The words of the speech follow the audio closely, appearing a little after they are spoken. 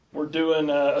doing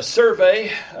a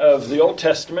survey of the Old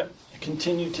Testament.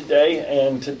 Continue today,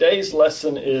 and today's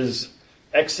lesson is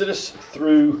Exodus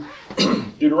through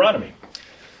Deuteronomy.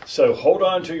 So hold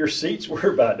on to your seats.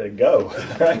 We're about to go.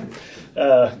 Right?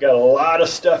 Got a lot of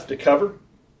stuff to cover.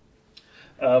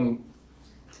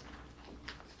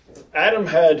 Adam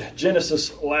had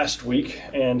Genesis last week,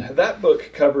 and that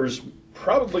book covers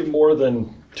probably more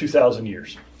than 2,000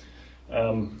 years.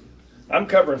 I'm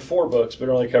covering 4 books, but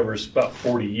it only covers about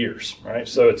 40 years. Right?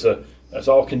 So it's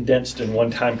all condensed in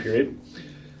one time period.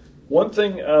 One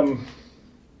thing,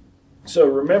 so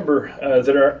remember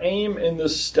that our aim in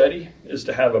this study is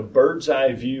to have a bird's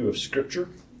eye view of Scripture.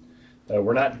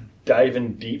 We're not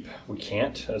diving deep. We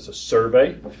can't as a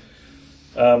survey.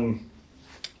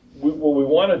 What we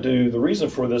want to do, the reason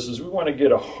for this is we want to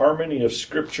get a harmony of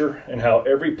Scripture and how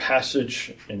every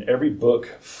passage in every book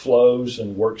flows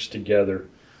and works together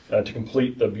to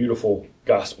complete the beautiful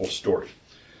gospel story.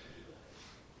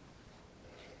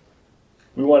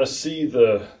 We want to see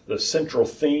the central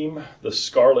theme, the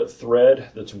scarlet thread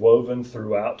that's woven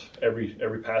throughout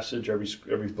every passage,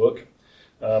 every book.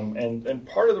 And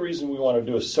part of the reason we want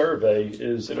to do a survey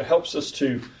is it helps us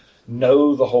to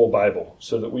know the whole Bible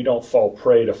so that we don't fall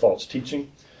prey to false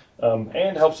teaching,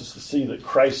 and helps us to see that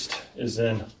Christ is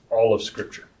in all of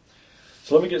Scripture.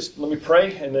 So let me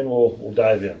pray, and then we'll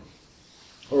dive in.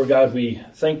 Lord God, we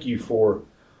thank you for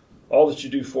all that you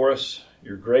do for us,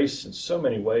 your grace in so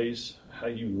many ways, how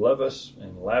you love us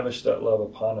and lavish that love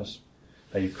upon us,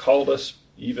 how you called us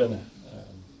even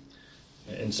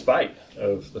in spite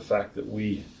of the fact that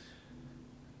we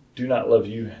do not love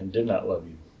you and did not love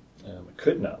you,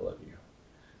 could not love you.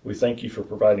 We thank you for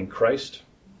providing Christ,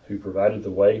 who provided the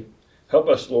way. Help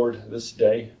us, Lord, this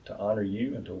day to honor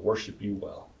you and to worship you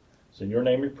well. So in your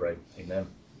name we pray. Amen.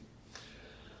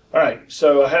 All right,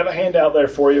 so I have a handout there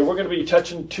for you. We're going to be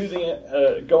touching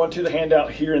going to the handout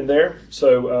here and there.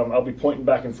 So I'll be pointing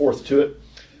back and forth to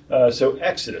it. So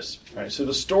Exodus. All right, so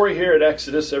the story here at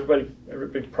Exodus, everybody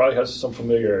probably has some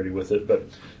familiarity with it, but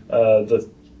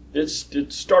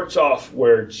it starts off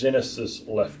where Genesis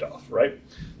left off, right?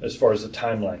 As far as the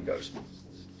timeline goes,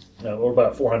 or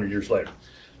about 400 years later.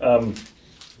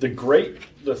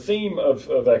 The theme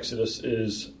of Exodus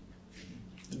is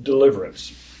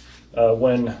deliverance.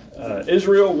 When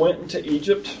Israel went into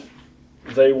Egypt,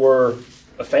 they were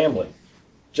a family,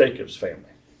 Jacob's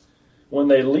family. When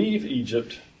they leave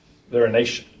Egypt, they're a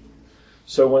nation.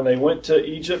 So when they went to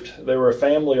Egypt, they were a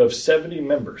family of 70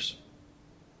 members.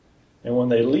 And when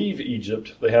they leave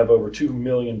Egypt, they have over 2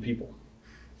 million people.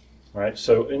 Right?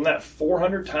 So in that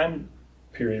 400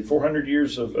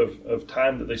 years of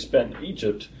time that they spent in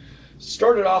Egypt,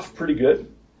 started off pretty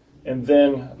good. And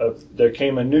then there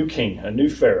came a new king, a new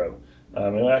Pharaoh.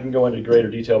 And I can go into greater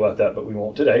detail about that, but we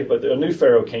won't today. But a new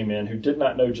Pharaoh came in who did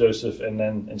not know Joseph and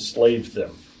then enslaved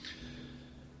them.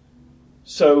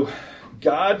 So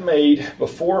God made,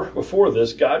 before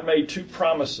this, God made 2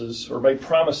 promises, or made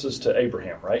promises to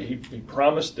Abraham, right? He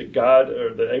promised that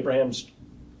that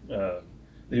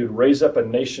he would raise up a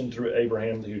nation through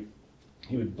Abraham, that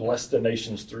he would bless the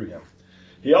nations through him.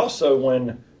 He also,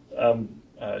 when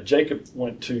Jacob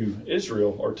went to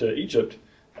Israel, or to Egypt,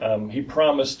 he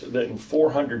promised that in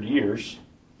 400 years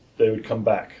they would come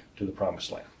back to the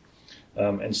promised land.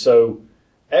 And so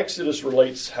Exodus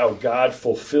relates how God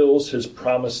fulfills his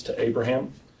promise to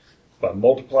Abraham by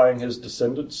multiplying his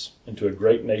descendants into a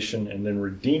great nation and then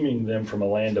redeeming them from a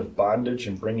land of bondage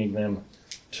and bringing them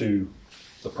to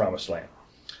the promised land.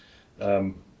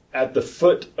 At the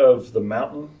foot of the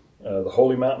mountain, the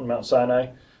holy mountain, Mount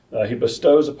Sinai, he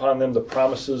bestows upon them the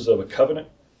promises of a covenant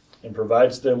and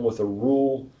provides them with a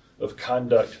rule of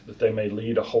conduct that they may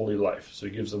lead a holy life. So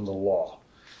he gives them the law.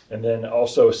 And then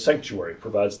also a sanctuary,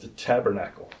 provides the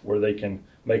tabernacle where they can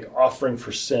make offering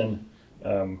for sin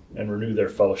and renew their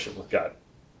fellowship with God.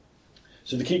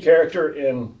 So the key character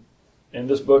in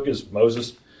this book is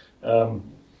Moses.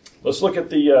 Let's look at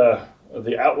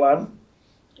the outline.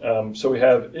 So we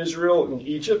have Israel and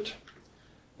Egypt.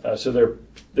 So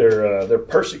they're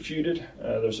persecuted.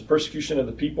 There's a persecution of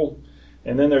the people.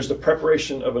 And then there's the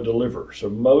preparation of a deliverer. So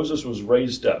Moses was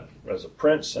raised up as a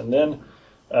prince, and then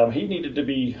he needed to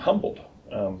be humbled.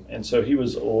 And so he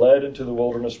was led into the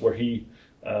wilderness where he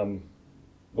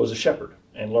was a shepherd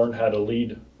and learned how to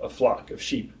lead a flock of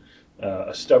sheep,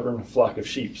 a stubborn flock of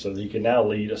sheep, so that he can now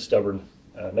lead a stubborn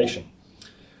nation.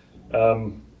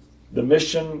 The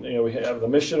mission, we have the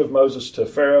mission of Moses to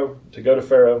Pharaoh, to go to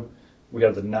Pharaoh. We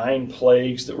have the 9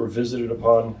 plagues that were visited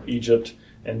upon Egypt,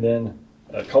 and then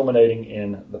culminating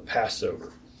in the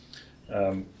Passover.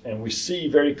 And we see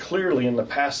very clearly in the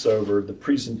Passover the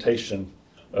presentation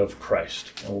of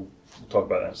Christ. And we'll We'll talk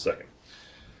about that in a second.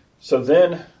 So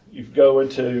then you go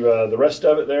into the rest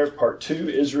of it there. Part 2,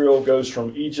 Israel goes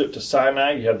from Egypt to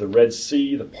Sinai. You have the Red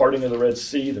Sea, the parting of the Red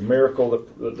Sea, the miracle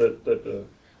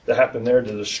that happened there,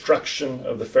 the destruction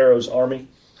of the Pharaoh's army.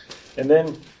 And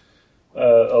then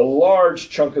a large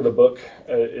chunk of the book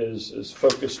is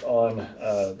focused on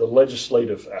the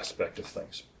legislative aspect of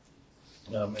things.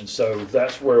 And so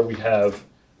that's where we have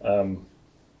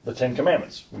the Ten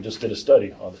Commandments. We just did a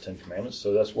study on the Ten Commandments,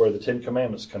 so that's where the Ten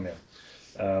Commandments come in.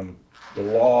 The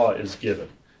law is given.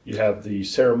 You have the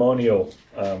ceremonial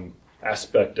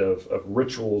aspect of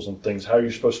rituals and things, how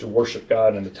you're supposed to worship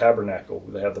God in the tabernacle.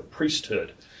 They have the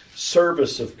priesthood,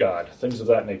 service of God, things of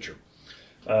that nature.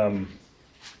 And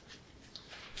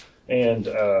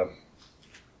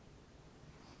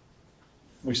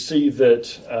we see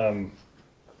that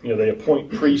they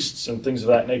appoint priests and things of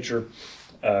that nature.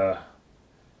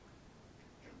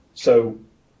 So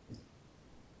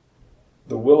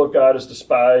the will of God is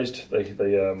despised. They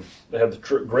have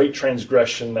the great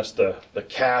transgression. That's the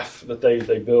calf that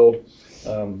they build.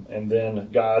 And then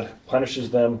God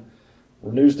punishes them,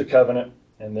 renews the covenant,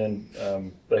 and then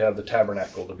they have the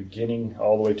tabernacle, the beginning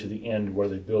all the way to the end where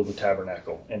they build the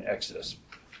tabernacle in Exodus.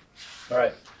 All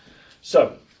right.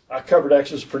 So I covered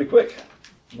Exodus pretty quick.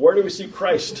 Where do we see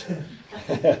Christ?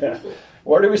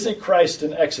 Where do we see Christ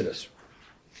in Exodus?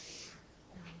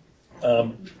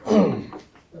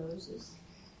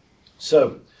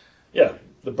 So, yeah,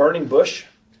 the burning bush.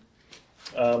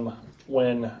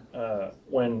 When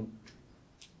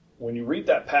you read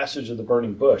that passage of the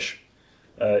burning bush,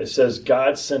 it says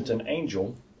God sent an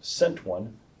angel, sent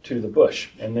one to the bush,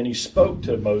 and then he spoke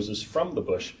to Moses from the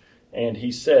bush, and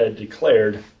he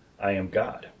declared, "I am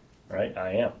God." Right?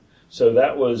 I am. So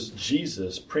that was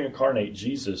Jesus, pre-incarnate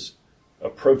Jesus,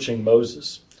 approaching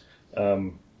Moses.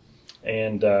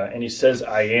 And he says,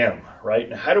 "I am," right?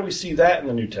 Now, how do we see that in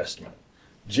the New Testament?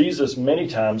 Jesus many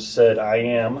times said, "I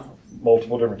am,"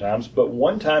 multiple different times, but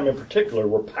one time in particular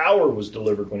where power was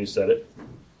delivered when he said it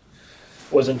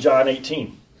was in John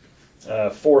 18,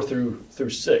 4 through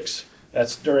 6.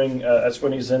 That's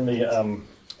when he's in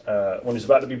when he's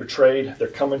about to be betrayed. They're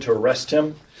coming to arrest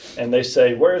him, and they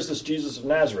say, "Where is this Jesus of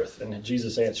Nazareth?" And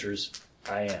Jesus answers,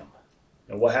 "I am."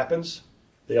 And what happens?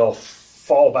 They all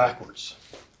fall backwards.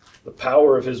 The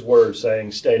power of his word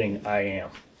stating, "I am."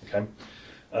 Okay.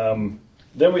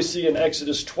 Then we see in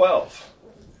Exodus 12,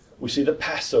 we see the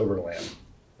Passover lamb.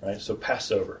 Right. So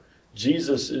Passover.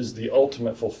 Jesus is the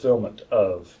ultimate fulfillment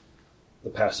of the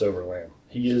Passover lamb.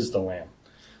 He is the lamb,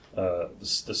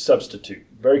 the substitute.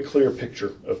 Very clear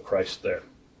picture of Christ there.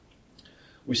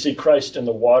 We see Christ in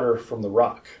the water from the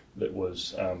rock that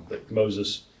that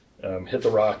Moses hit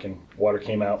the rock and water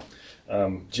came out.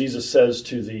 Jesus says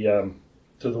to the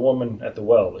woman at the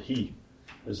well that he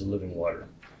is the living water.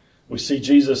 We see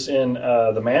Jesus in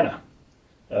the manna.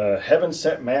 Heaven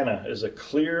sent manna is a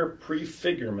clear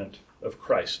prefigurement of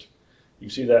Christ. You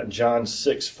see that in John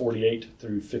 6:48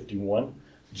 through 51.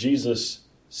 Jesus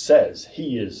says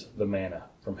he is the manna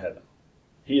from heaven.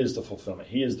 He is the fulfillment.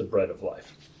 He is the bread of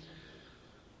life.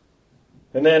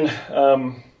 And then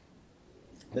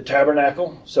the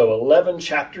tabernacle. So 11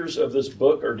 chapters of this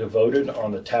book are devoted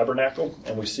on the tabernacle,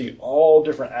 and we see all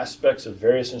different aspects of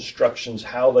various instructions,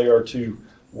 how they are to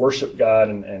worship God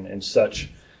and such.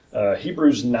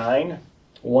 Hebrews 9,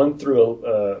 1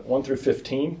 through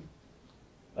 15.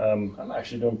 I'm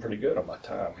actually doing pretty good on my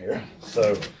time here.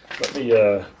 So let me,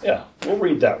 we'll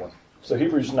read that one. So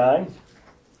Hebrews 9.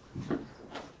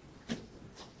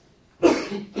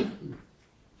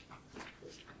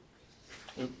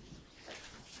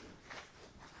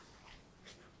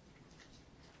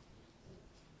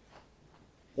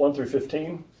 One through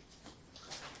 15.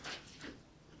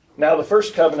 Now the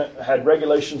first covenant had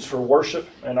regulations for worship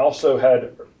and also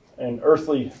had an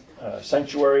earthly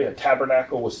sanctuary. A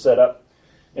tabernacle was set up.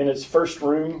 In its first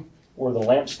room were the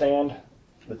lampstand,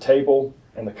 the table,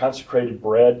 and the consecrated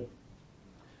bread.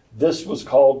 This was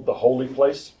called the holy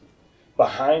place.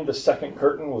 Behind the second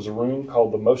curtain was a room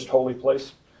called the most holy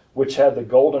place, which had the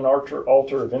golden altar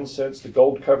of incense, the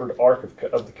gold-covered ark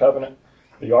of the covenant,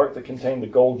 the ark that contained the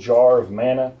gold jar of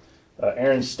manna,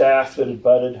 Aaron's staff that had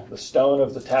budded, the stone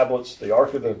of the tablets, the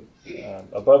ark of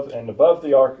above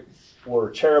the ark were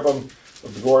cherubim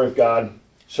of the glory of God,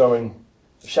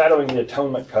 shadowing the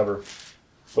atonement cover.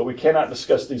 But we cannot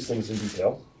discuss these things in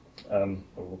detail.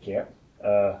 We can't.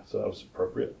 So that was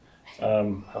appropriate.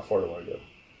 How far do I want to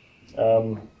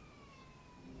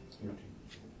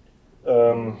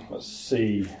go? Let's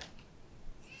see.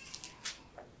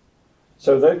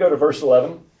 So then go to verse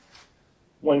 11.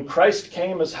 When Christ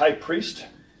came as high priest,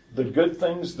 The good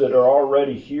things that are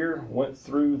already here went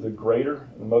through the greater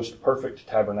and most perfect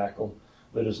tabernacle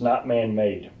that is not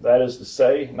man-made. That is to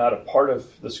say, not a part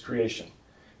of this creation.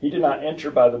 He did not enter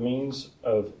by the means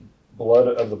of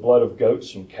the blood of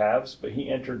goats and calves, but he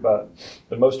entered by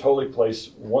the most holy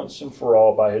place once and for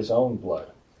all by his own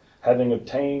blood, having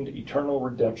obtained eternal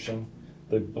redemption,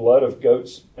 the blood of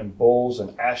goats and bulls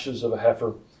and ashes of a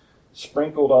heifer,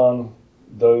 sprinkled on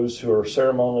those who are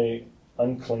ceremonially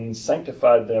unclean,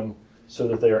 sanctified them so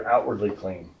that they are outwardly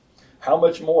clean. How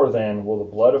much more then will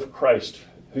the blood of Christ,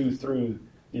 who through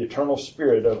the eternal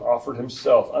Spirit have offered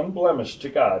himself unblemished to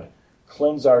God,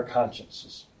 cleanse our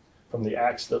consciences from the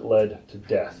acts that led to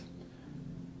death,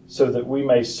 so that we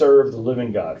may serve the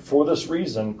living God. For this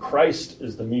reason, Christ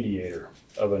is the mediator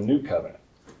of a new covenant,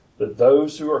 that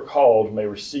those who are called may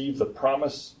receive the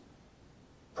promised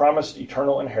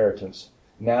eternal inheritance,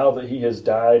 now that he has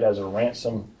died as a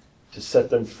ransom to set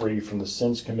them free from the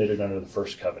sins committed under the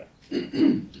first covenant.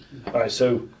 All right,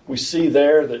 so we see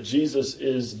there that Jesus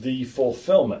is the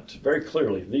fulfillment, very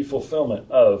clearly, the fulfillment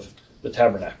of the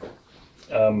tabernacle.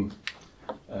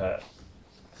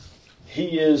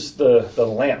 He is the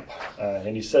lamp,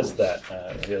 and he says that.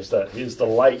 He is the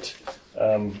light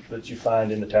that you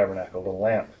find in the tabernacle, the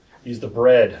lamp. He's the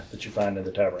bread that you find in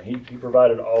the tabernacle. He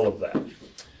provided all of that.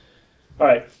 All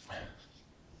right,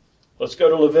 let's go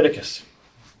to Leviticus.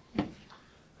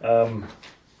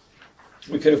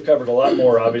 We could have covered a lot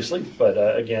more, obviously,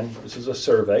 but again, this is a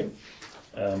survey,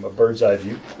 a bird's eye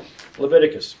view.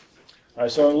 Leviticus. All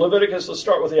right, so in Leviticus, let's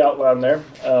start with the outline there.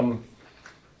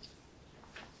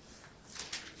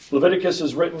 Leviticus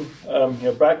is written,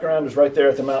 background is right there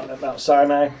at Mount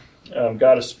Sinai.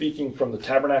 God is speaking from the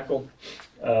tabernacle.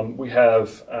 We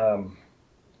have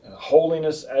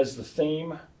holiness as the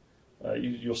theme.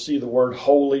 You'll see the word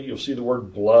holy. You'll see the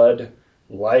word blood,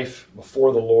 life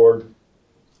before the Lord,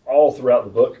 all throughout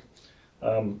the book.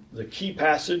 The key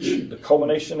passage, the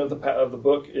culmination of the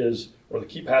book is, or the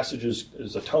key passage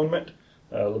is atonement,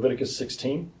 Leviticus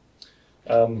 16.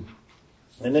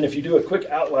 And then if you do a quick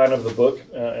outline of the book,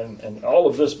 and all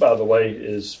of this, by the way,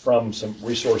 is from some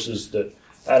resources that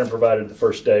Adam provided the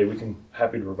first day. We can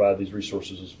happy to provide these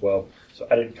resources as well. So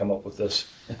I didn't come up with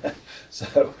this.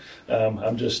 So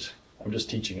I'm just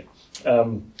teaching it.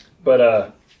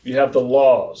 But you have the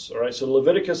laws, all right? So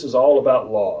Leviticus is all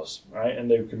about laws, all right? And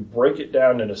they can break it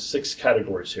down into 6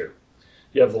 categories here.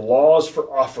 You have the laws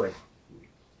for offering,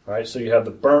 all right? So you have the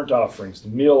burnt offerings, the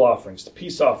meal offerings, the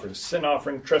peace offerings, sin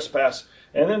offering, trespass,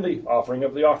 and then the offering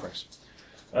of the offerings.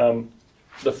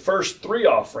 The first 3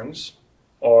 offerings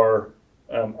are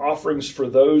offerings for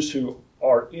those who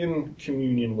are in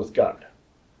communion with God,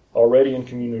 already in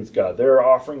communion with God. They are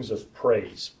offerings of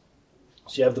praise.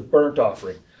 So you have the burnt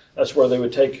offering. That's where they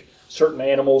would take certain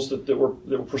animals that were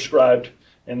prescribed,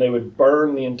 and they would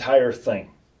burn the entire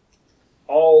thing,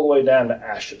 all the way down to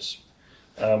ashes.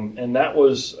 And that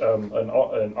was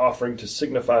an offering to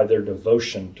signify their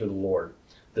devotion to the Lord,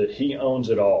 that he owns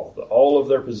it all. That all of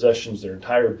their possessions, their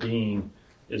entire being,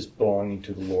 is belonging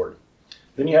to the Lord.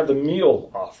 Then you have the meal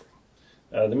offering.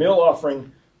 The meal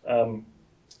offering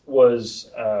was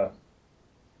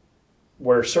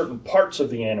where certain parts of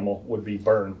the animal would be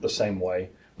burned the same way,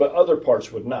 but other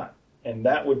parts would not. And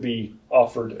that would be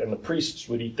offered, and the priests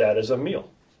would eat that as a meal.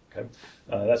 Okay,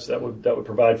 that would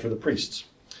provide for the priests.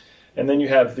 And then you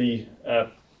have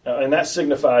and that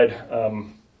signified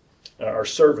our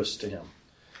service to him.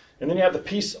 And then you have the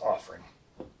peace offering.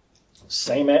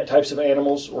 Same types of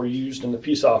animals were used in the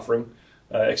peace offering,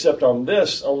 except on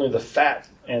this, only the fat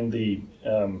and the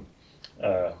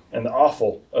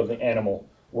offal of the animal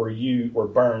were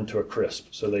burned to a crisp.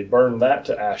 So they burned that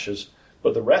to ashes,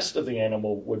 but the rest of the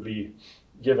animal would be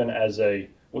given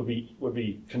would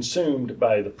be consumed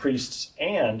by the priests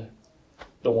and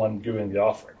the one doing the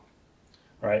offering,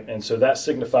 right? And so that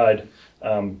signified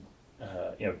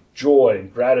joy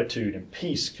and gratitude and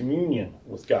peace, communion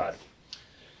with God.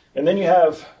 And then you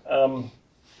have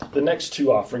the next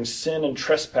 2 offerings, sin and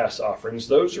trespass offerings.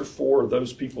 Those are for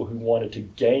those people who wanted to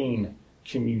gain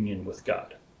communion with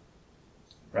God,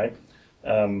 right?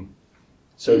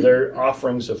 So they're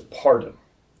offerings of pardon.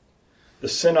 The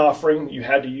sin offering, you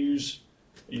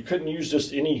couldn't use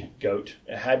just any goat.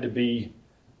 It had to be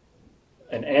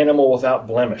an animal without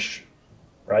blemish,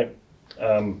 right?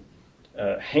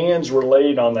 Hands were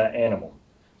laid on that animal.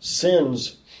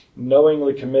 Sins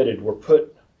knowingly committed were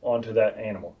put onto that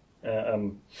animal.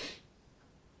 And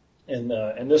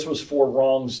this was for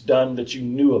wrongs done that you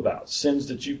knew about, sins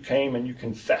that you came and you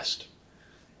confessed.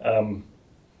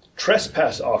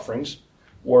 Trespass offerings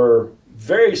were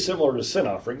very similar to sin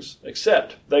offerings,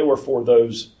 except they were for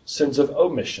those sins of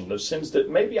omission, those sins that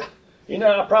maybe,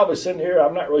 I probably sinned here.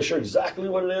 I'm not really sure exactly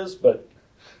what it is, but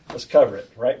let's cover it,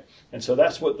 right? And so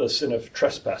that's what the sin of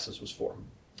trespasses was for,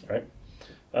 right?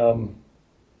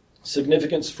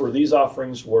 Significance for these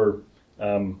offerings were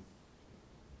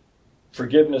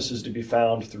forgiveness is to be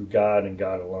found through God and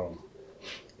God alone,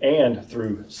 and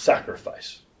through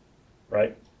sacrifice,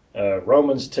 right?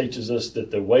 Romans teaches us that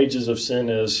the wages of sin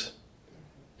is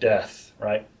death,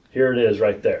 right? Here it is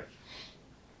right there.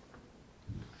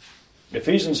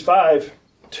 Ephesians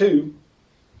 5:2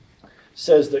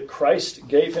 says that Christ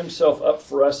gave himself up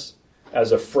for us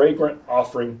as a fragrant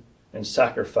offering and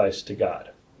sacrifice to God.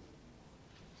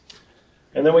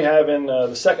 And then we have in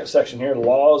the second section here,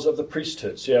 laws of the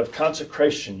priesthood. So you have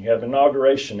consecration, you have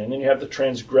inauguration, and then you have the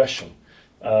transgression.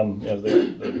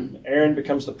 Aaron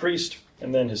becomes the priest,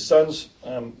 and then his sons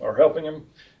are helping him.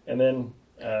 And then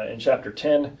in chapter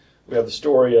 10, we have the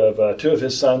story of two of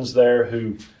his sons there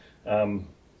who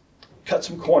cut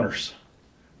some corners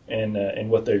in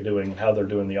what they're doing and how they're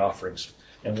doing the offerings.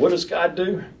 And what does God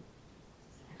do?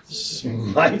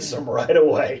 Smites them right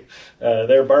away.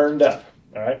 They're burned up.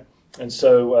 All right. And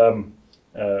so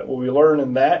what we learn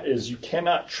in that is you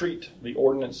cannot treat the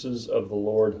ordinances of the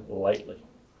Lord lightly.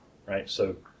 Right.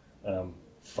 So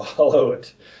follow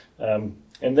it. And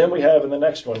then we have in the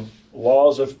next one,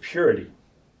 laws of purity.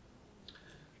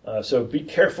 So be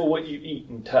careful what you eat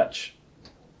and touch.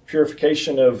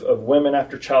 Purification of women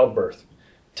after childbirth.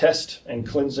 Test and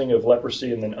cleansing of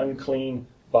leprosy, and then unclean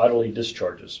bodily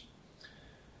discharges.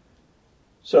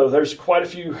 So there's quite a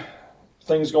few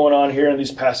things going on here in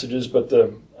these passages, but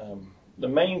the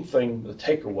main thing, the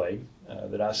takeaway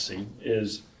that I see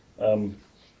is the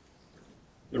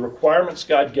requirements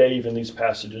God gave in these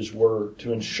passages were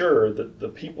to ensure that the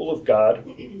people of God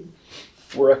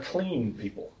were a clean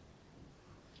people.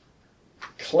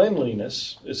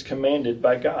 Cleanliness is commanded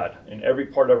by God in every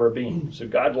part of our being. So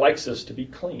God likes us to be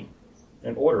clean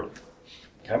and orderly.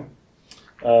 Okay?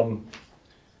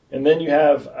 And then you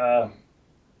have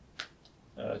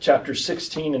chapters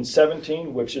 16 and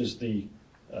 17, which is the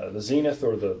zenith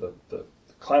or the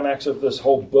climax of this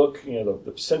whole book,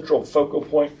 the central focal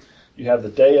point. You have the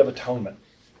Day of Atonement.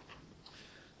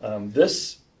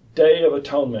 This Day of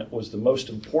Atonement was the most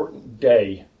important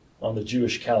day on the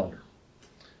Jewish calendar.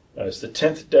 It's the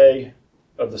 10th day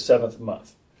of the 7th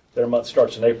month. Their month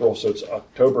starts in April, so it's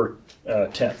October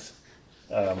 10th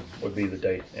would be the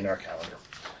day in our calendar.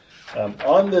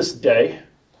 On this day,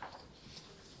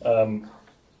 the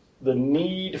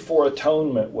need for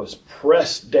atonement was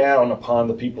pressed down upon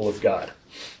the people of God.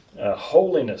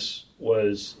 Holiness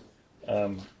was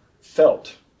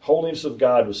felt. Holiness of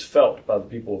God was felt by the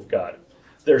people of God.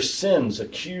 Their sins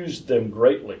accused them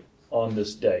greatly on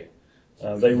this day.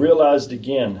 They realized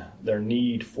again their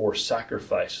need for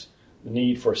sacrifice, the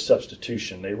need for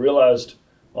substitution. They realized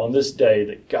on this day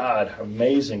that God,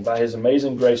 by His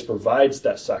amazing grace, provides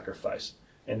that sacrifice,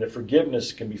 and that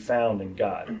forgiveness can be found in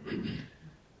God.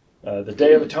 The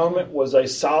Day of Atonement was a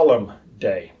solemn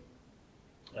day.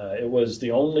 It was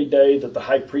the only day that the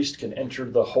high priest can enter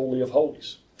the Holy of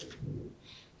Holies.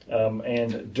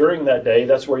 And during that day,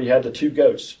 that's where you had the two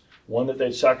goats, one that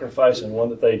they'd sacrifice and one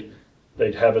that they'd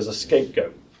have as a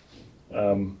scapegoat.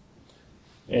 In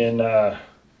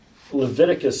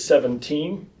Leviticus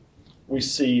 17, we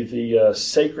see the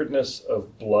sacredness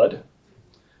of blood.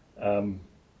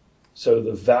 So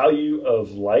the value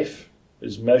of life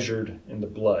is measured in the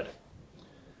blood.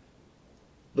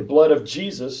 The blood of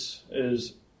Jesus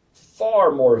is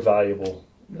far more valuable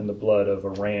than the blood of a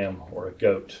ram or a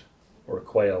goat or a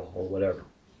quail or whatever.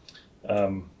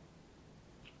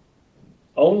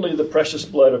 Only the precious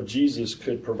blood of Jesus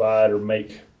could provide or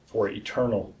make for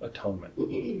eternal atonement.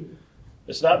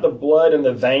 It's not the blood in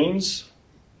the veins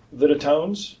that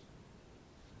atones.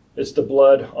 It's the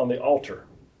blood on the altar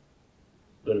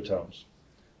that atones.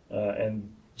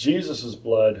 And Jesus'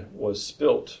 blood was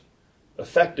spilt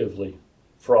effectively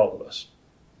for all of us.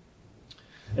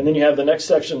 And then you have the next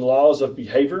section, laws of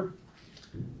behavior.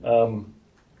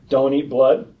 Don't eat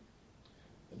blood.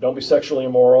 Don't be sexually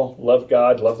immoral. Love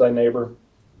God. Love thy neighbor.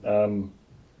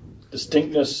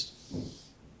 Distinctness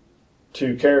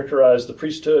to characterize the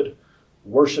priesthood.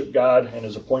 Worship God in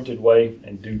His appointed way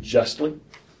and do justly.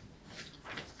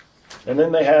 And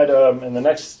then they had, in the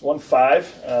next one,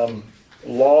 5,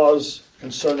 laws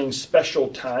concerning special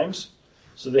times.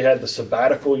 So they had the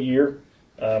sabbatical year.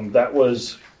 That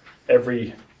was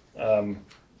every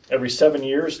 7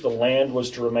 years, the land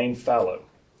was to remain fallow.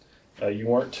 You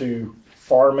weren't to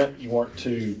farm it. You weren't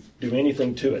to do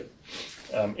anything to it.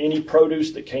 Any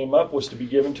produce that came up was to be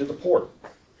given to the poor.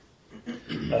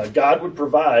 God would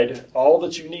provide all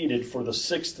that you needed for the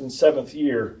 6th and 7th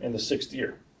year and the 6th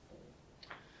year.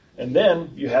 And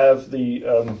then you have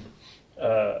the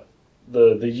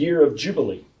year of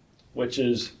Jubilee, which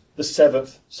is the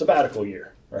 7th sabbatical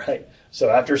year, right? So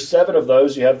after 7 of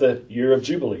those, you have the year of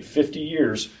Jubilee, 50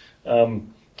 years.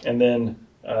 And then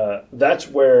that's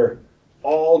where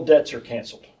all debts are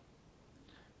canceled.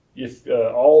 If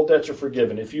all debts are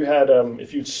forgiven. If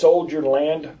you'd sold your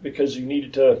land because you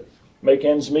needed to make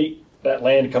ends meet, that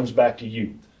land comes back to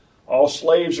you. All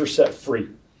slaves are set free.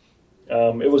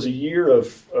 It was a year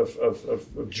of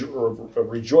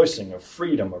rejoicing, of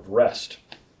freedom, of rest.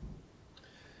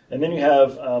 And then you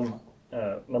have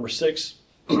number 6,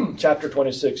 chapter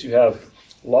 26. You have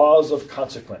laws of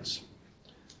consequence.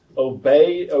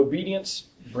 Obedience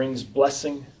brings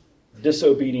blessing.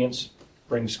 Disobedience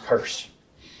brings curse.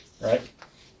 Right?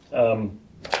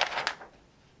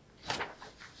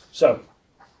 So,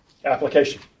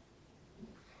 application.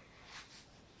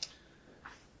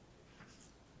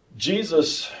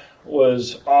 Jesus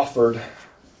was our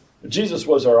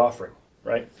offering,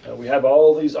 right? We have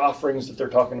all these offerings that they're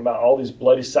talking about, all these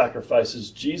bloody sacrifices.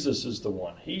 Jesus is the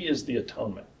one. He is the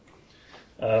atonement.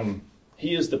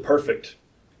 He is the perfect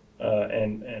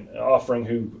and offering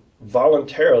who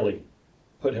voluntarily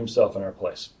put himself in our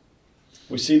place.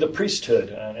 We see the priesthood,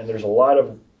 and there's a lot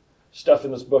of stuff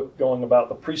in this book going about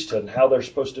the priesthood and how they're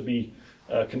supposed to be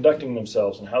conducting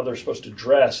themselves and how they're supposed to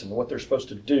dress and what they're supposed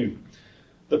to do.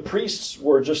 The priests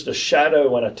were just a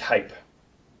shadow and a type.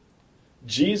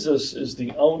 Jesus is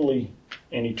the only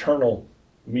and eternal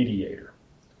mediator.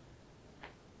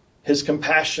 His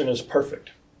compassion is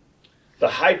perfect. The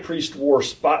high priest wore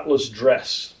spotless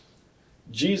dress.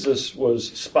 Jesus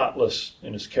was spotless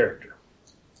in his character.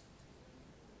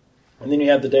 And then you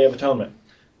have the Day of Atonement.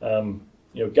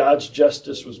 God's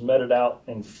justice was meted out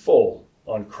in full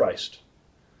on Christ.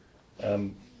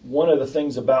 One of the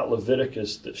things about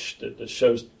Leviticus that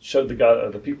showed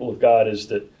the people of God is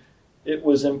that it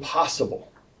was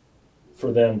impossible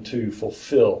for them to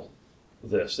fulfill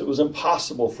this. It was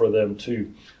impossible for them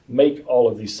to make all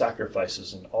of these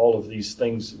sacrifices and all of these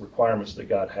things, requirements that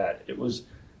God had. It was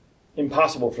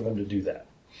impossible for them to do that.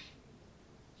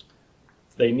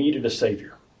 They needed a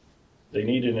Savior. They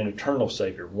needed an eternal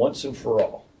Savior once and for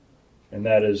all, and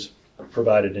that is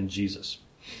provided in Jesus.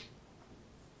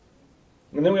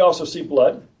 And then we also see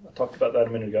blood. I talked about that a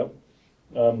minute ago.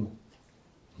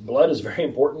 Blood is very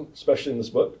important, especially in this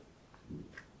book.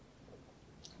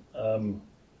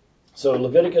 So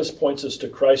Leviticus points us to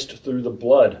Christ through the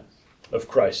blood of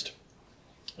Christ.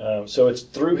 So it's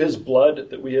through his blood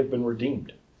that we have been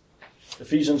redeemed.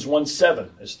 Ephesians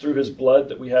 1:7 is through his blood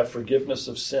that we have forgiveness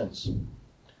of sins.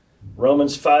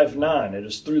 Romans 5:9, it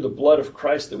is through the blood of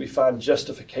Christ that we find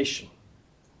justification.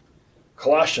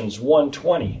 Colossians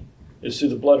 1:20 is through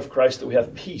the blood of Christ that we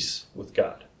have peace with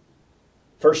God.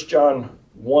 1 John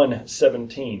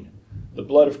 1:17, the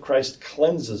blood of Christ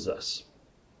cleanses us.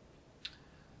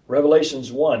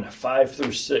 Revelations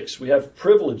 1:5-6, we have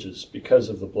privileges because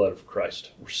of the blood of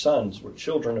Christ. We're sons, we're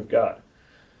children of God.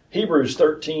 Hebrews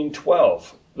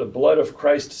 13:12, the blood of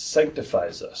Christ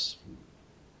sanctifies us.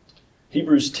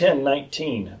 Hebrews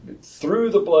 10:19,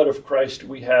 through the blood of Christ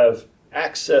we have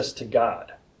access to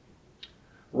God.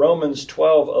 Romans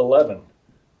 12:11,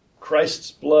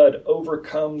 Christ's blood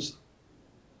overcomes,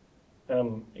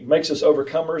 makes us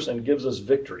overcomers and gives us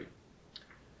victory.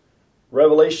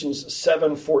 Revelations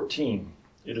 7:14,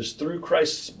 it is through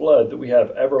Christ's blood that we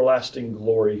have everlasting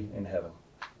glory in heaven.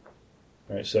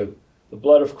 All right, so the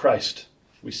blood of Christ,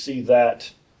 we see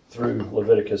that through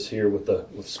Leviticus here with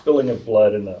spilling of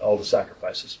blood and all the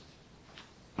sacrifices.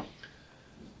 All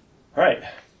right.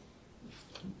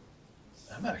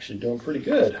 I'm actually doing pretty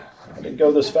good. I didn't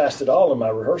go this fast at all in my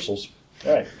rehearsals.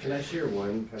 All right. Can I share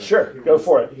one? Sure, go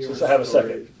for it, since I have a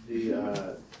second. The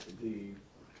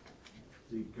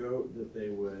goat that they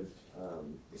would,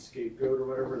 the scapegoat or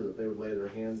whatever, that they would lay their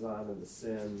hands on and the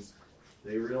sins,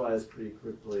 they realized pretty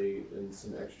quickly in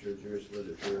some extra Jewish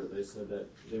literature, they said that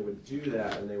they would do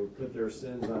that and they would put their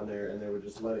sins on there and they would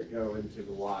just let it go into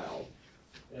the wild.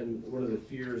 And one of the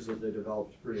fears that they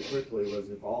developed pretty quickly was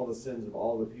if all the sins of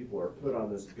all the people are put on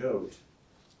this goat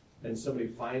and somebody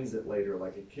finds it later,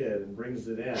 like a kid, and brings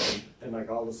it in, and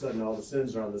like all of a sudden all the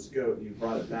sins are on this goat and you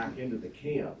brought it back into the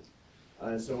camp.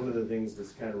 And so one of the things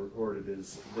that's kind of recorded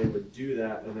is they would do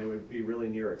that and they would be really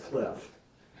near a cliff.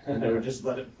 And they would just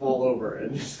let it fall over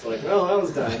and just like, well, that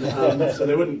was done. So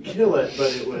they wouldn't kill it,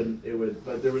 but it would.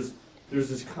 But there was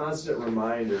this constant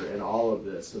reminder in all of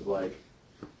this of like,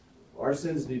 our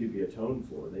sins need to be atoned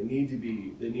for. They need to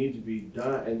be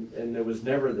done, and there was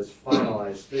never this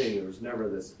finalized thing. There was never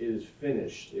this, it is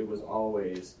finished. It was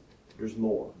always, there's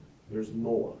more. There's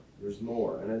more. There's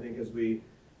more. And I think as we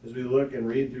look and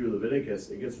read through Leviticus,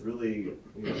 it gets really,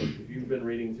 if you've been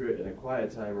reading through it in a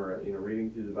quiet time or,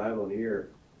 reading through the Bible in a year,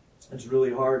 it's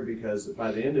really hard because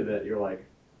by the end of it, you're like,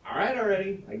 all right,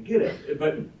 already, I get it.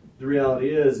 But the reality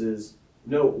is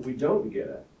no, we don't get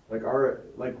it.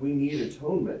 We need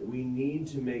atonement. We need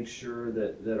to make sure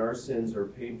that our sins are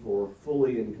paid for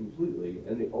fully and completely.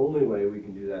 And the only way we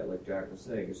can do that, like Jack was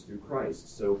saying, is through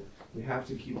Christ. So we have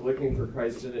to keep looking for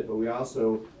Christ in it, but we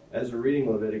also, as we're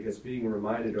reading Leviticus, being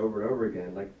reminded over and over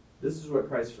again, this is what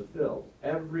Christ fulfilled.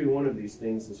 Every one of these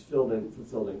things is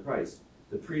fulfilled in Christ.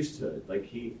 The priesthood,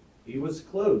 he was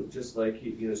clothed just like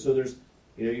so there's,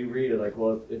 you read it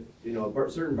if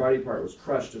a certain body part was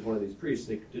crushed of one of these priests,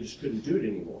 they just couldn't do it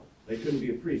anymore. They couldn't be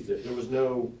a priest. There was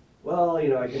no,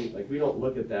 I can, we don't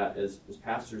look at that as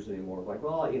pastors anymore.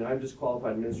 I'm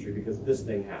disqualified in ministry because this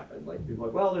thing happened. People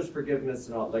are there's forgiveness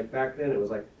and all. Back then it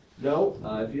was no,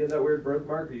 if you have that weird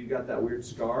birthmark or you got that weird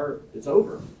scar, it's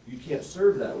over. You can't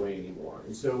serve that way anymore.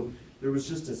 And so there was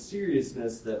just a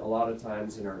seriousness that a lot of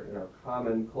times in our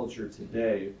common culture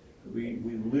today, we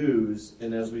lose,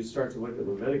 and as we start to look at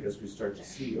Leviticus, we start to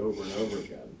see over and over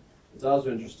again. It's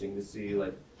also interesting to see,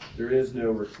 there is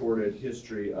no recorded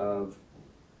history of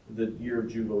the year of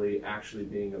Jubilee actually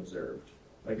being observed.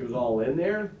 It was all in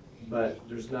there, but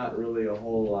there's not really a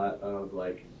whole lot of,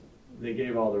 they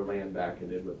gave all their land back and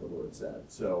did what the Lord said.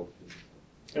 So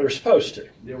they were supposed to.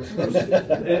 They were supposed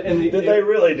to. And did they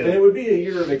really do it? And it would be a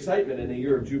year of excitement and a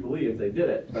year of Jubilee if they did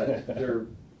it, but they're...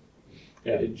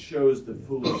 Yeah. It shows the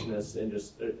foolishness and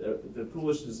just the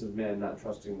foolishness of men not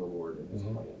trusting the Lord and His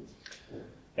plans.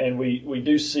 And we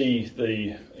do see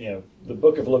the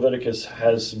book of Leviticus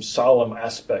has some solemn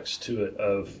aspects to it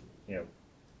of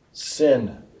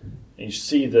sin. And you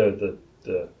see the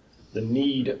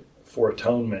need for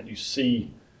atonement. You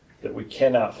see that we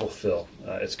cannot fulfill.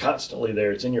 It's constantly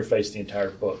there. It's in your face the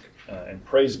entire book. And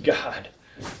praise God,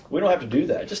 we don't have to do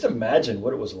that. Just imagine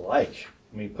what it was like.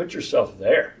 Put yourself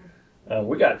there.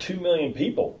 We got 2 million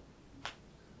people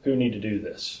who need to do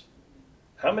this.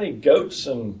 How many goats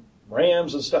and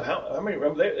rams and stuff? How many?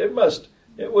 It was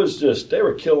just, they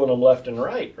were killing them left and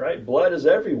right. Blood is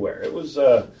everywhere. It was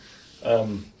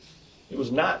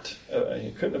not.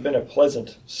 It couldn't have been a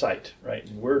pleasant sight. Right.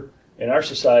 And we're in our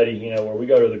society, where we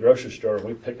go to the grocery store and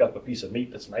we pick up a piece of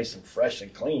meat that's nice and fresh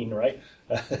and clean. Right.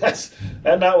 That's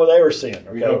not what they were seeing.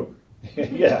 Okay.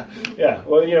 Yeah.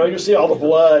 Well, you see all the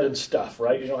blood and stuff,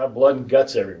 right? You don't have blood and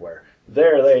guts everywhere.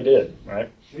 There they did,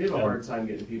 right? We have a hard time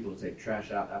getting people to take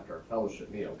trash out after a fellowship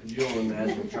meal. Could you only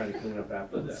imagine trying to clean up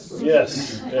after that?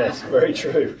 Yes, very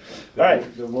true. All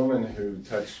right. The woman who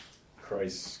touched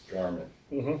Christ's garment.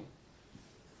 Mm-hmm.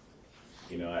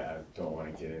 I don't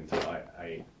want to get into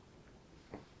a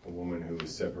woman who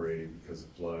was separated because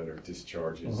of blood or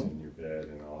discharges in your bed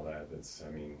and all that.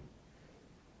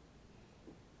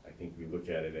 I think we look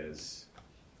at it as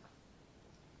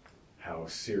how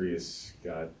serious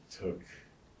God took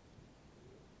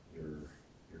your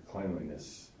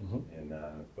cleanliness,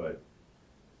 but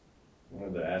one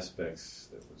of the aspects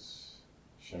that was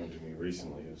shown to me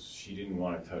recently is she didn't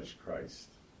want to touch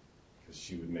Christ because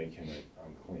she would make him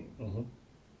unclean. Mm-hmm.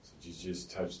 So she just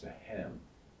touched the hem,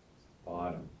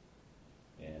 bottom,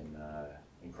 and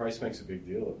Christ makes a big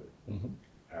deal of it. Mm-hmm.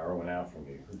 Power went out from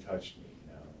me. Who touched me?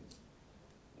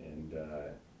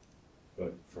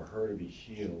 But for her to be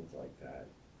healed like that,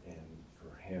 and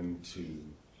for him to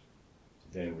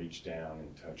then reach down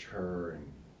and touch her,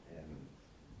 and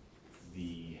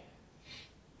the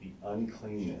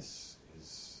uncleanness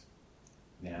is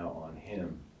now on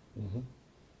him,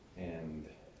 and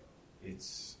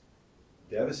it's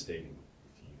devastating.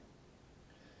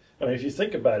 If you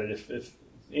think about it, if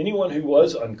anyone who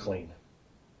was unclean,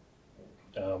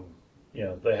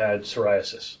 they had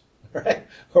psoriasis, right,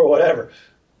 or whatever,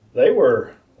 they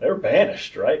were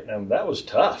banished, right? And that was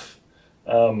tough.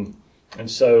 And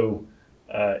so,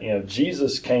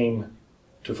 Jesus came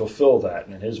to fulfill that,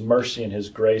 and His mercy and His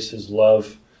grace, His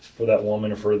love for that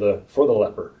woman, for the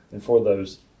leper, and for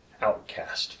those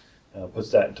outcast,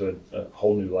 puts that into a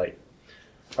whole new light.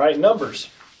 All right, Numbers.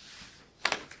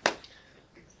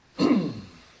 All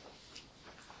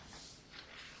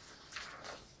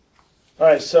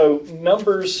right, so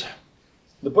Numbers.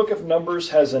 The book of Numbers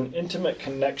has an intimate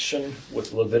connection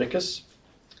with Leviticus,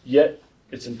 yet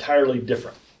it's entirely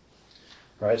different.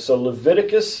 All right, so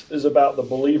Leviticus is about the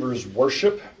believer's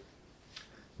worship.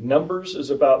 Numbers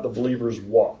is about the believer's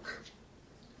walk.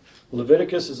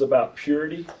 Leviticus is about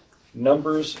purity.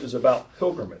 Numbers is about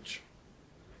pilgrimage.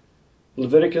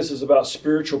 Leviticus is about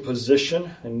spiritual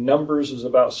position, and Numbers is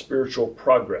about spiritual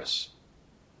progress.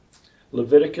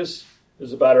 Leviticus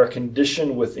is about our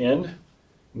condition within.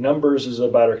 Numbers is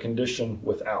about our condition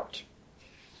without.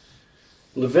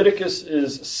 Leviticus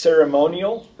is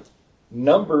ceremonial.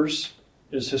 Numbers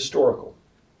is historical.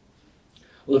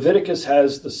 Leviticus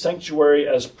has the sanctuary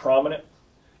as prominent.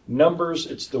 Numbers,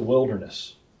 it's the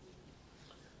wilderness.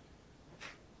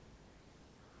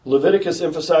 Leviticus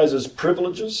emphasizes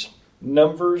privileges.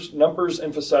 Numbers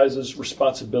emphasizes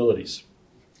responsibilities.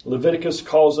 Leviticus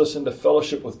calls us into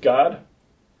fellowship with God.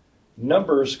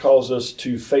 Numbers calls us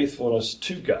to faithfulness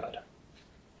to God.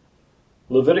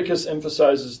 Leviticus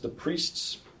emphasizes the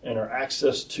priests and our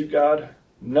access to God.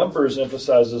 Numbers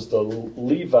emphasizes the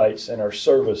Levites and our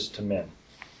service to men.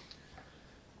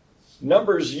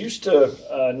 Numbers used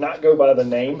to not go by the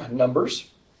name Numbers.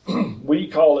 We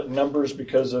call it Numbers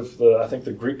because of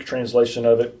the Greek translation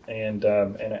of it, and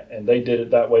they did it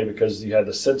that way because you had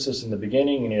the census in the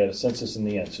beginning and you had a census in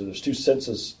the end. So there's two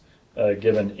census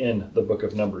given in the book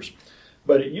of Numbers.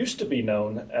 But it used to be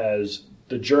known as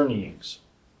the Journeyings.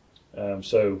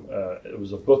 It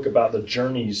was a book about the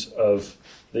journeys of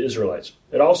the Israelites.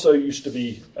 It also used to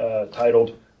be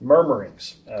titled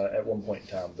Murmurings at one point in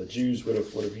time. The Jews would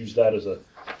have used that as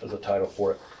a title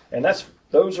for it, and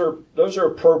those are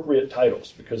appropriate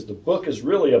titles because the book is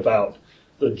really about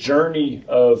the journey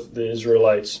of the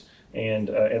Israelites and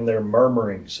their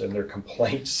murmurings and their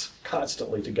complaints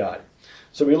constantly to God.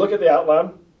 So we look at the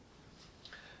outline.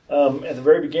 At the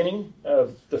very beginning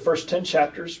of the first 10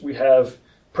 chapters, we have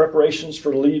preparations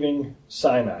for leaving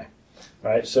Sinai.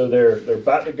 Right, so they're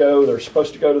about to go. They're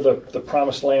supposed to go to the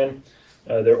promised land.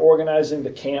 They're organizing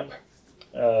the camp.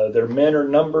 Their men are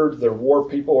numbered. Their war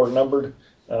people are numbered,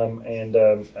 and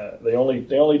they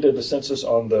only did the census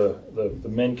on the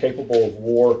men capable of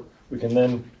war. We can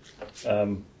then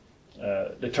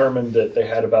determine that they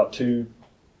had about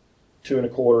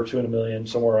 2.25, 2 million,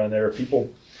 somewhere around there, people.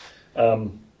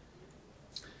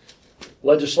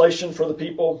 Legislation for the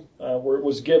people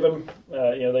was given.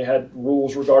 They had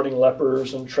rules regarding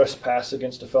lepers and trespass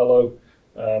against a fellow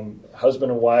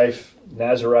husband and wife,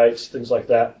 Nazarites, things like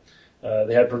that.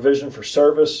 They had provision for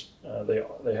service.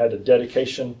 They had a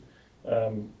dedication,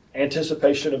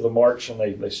 anticipation of the march, and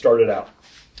they started out.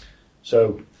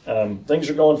 So things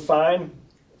are going fine.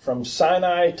 From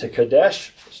Sinai to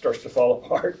Kadesh, it starts to fall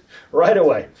apart right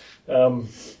away.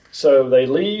 So they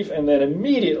leave, and then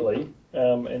immediately,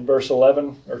 in verse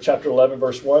 11, or chapter 11,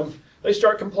 verse 1, they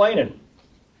start complaining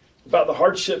about the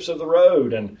hardships of the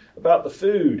road and about the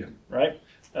food, right?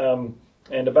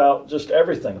 And about just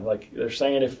everything. Like they're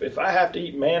saying, if I have to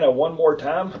eat manna one more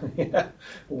time,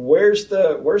 where's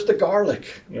the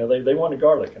garlic? They wanted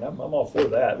garlic, and I'm all for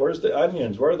that. Where's the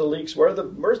onions? Where are the leeks?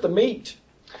 Where's the meat?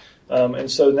 And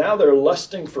so now they're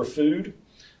lusting for food,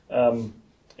 and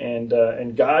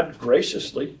God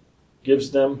graciously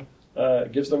gives them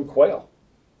quail.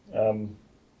 And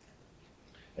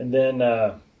then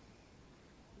I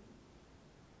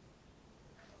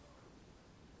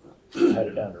had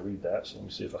it down to read that, so let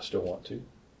me see if I still want to.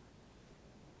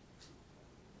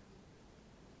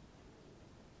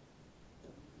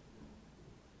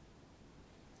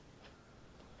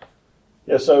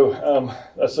 Yeah, so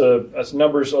that's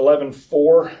Numbers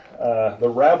 11:4. The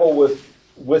rabble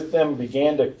with them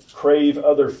began to crave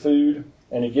other food.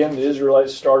 And again, the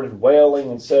Israelites started wailing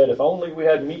and said, if only we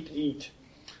had meat to eat.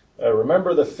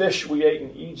 Remember the fish we ate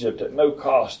in Egypt at no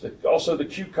cost, also the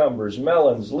cucumbers,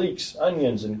 melons, leeks,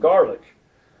 onions, and garlic.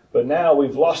 But now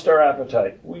we've lost our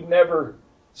appetite. We never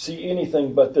see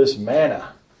anything but this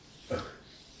manna.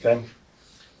 Okay?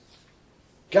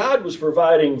 God was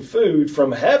providing food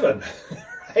from heaven,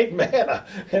 right? Manna.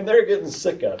 And they're getting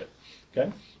sick of it.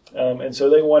 Okay? And so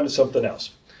they wanted something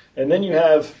else. And then you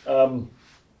have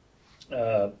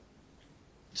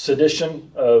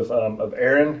sedition of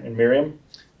Aaron and Miriam.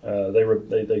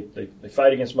 They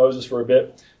fight against Moses for a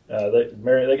bit.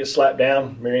 They get slapped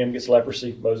down. Miriam gets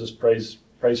leprosy. Moses prays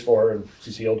for her, and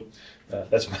she's healed.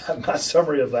 That's my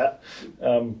summary of that.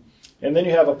 And then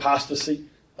you have apostasy.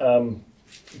 That's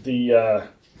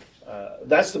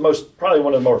probably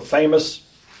one of the more famous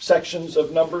sections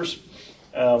of Numbers.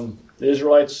 The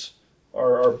Israelites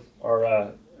are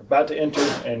about to enter,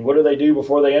 and what do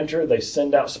before they enter? They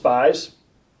send out spies.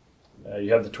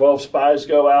 You have the 12 spies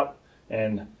go out,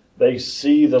 and they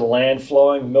see the land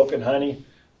flowing with milk and honey,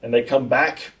 and they come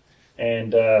back,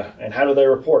 and how do they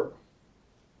report?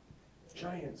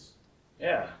 Giants.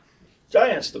 Yeah,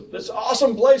 giants. This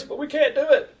awesome place, but we can't do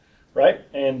it, right?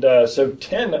 And so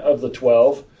 10 of the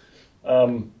 12,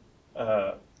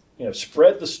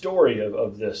 spread the story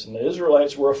of this, and the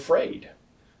Israelites were afraid,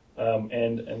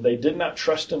 and they did not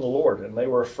trust in the Lord, and they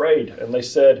were afraid, and they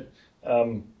said,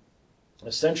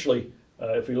 essentially,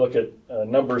 if we look at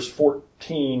Numbers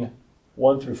 14,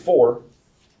 1 through 4,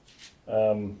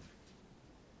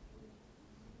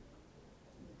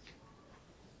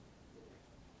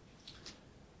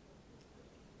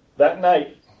 that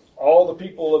night, all the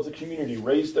people of the community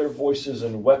raised their voices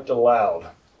and wept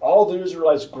aloud. All the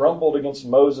Israelites grumbled against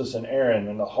Moses and Aaron,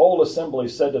 and the whole assembly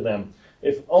said to them,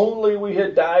 "If only we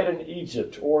had died in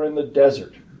Egypt or in the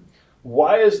desert.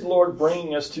 Why is the Lord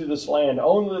bringing us to this land?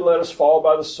 Only let us fall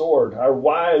by the sword. Our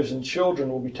wives and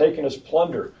children will be taken as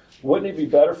plunder. Wouldn't it be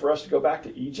better for us to go back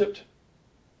to Egypt?"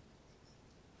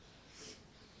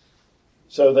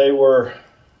 So they were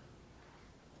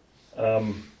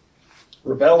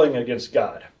rebelling against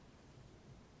God.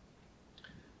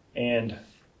 And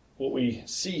what we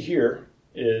see here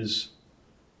is,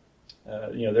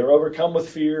 they're overcome with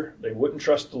fear. They wouldn't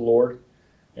trust the Lord.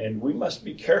 And we must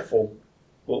be careful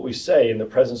what we say in the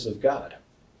presence of God.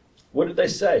 What did they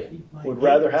say? Would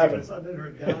rather have him.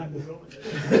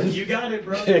 You got it,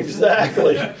 bro.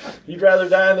 Exactly. You'd rather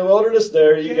die in the wilderness?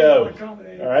 There you go.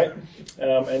 All right.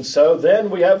 And so then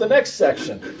we have the next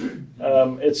section.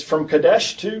 It's from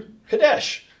Kadesh to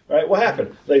Kadesh. All right. What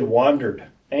happened? They wandered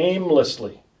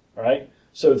aimlessly. All right.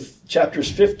 So chapters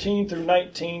 15 through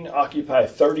 19 occupy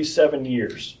 37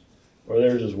 years where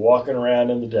they're just walking around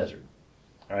in the desert.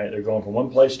 All right. They're going from one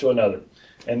place to another.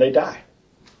 And they die.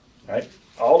 All right.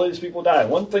 All these people die.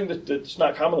 One thing that's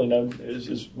not commonly known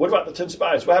is what about the 10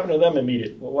 spies? What happened to them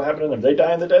immediately? What happened to them? They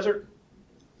die in the desert?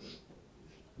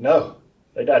 No.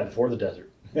 They died before the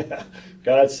desert.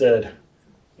 God said,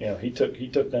 he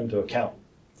took them to account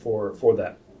for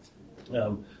that.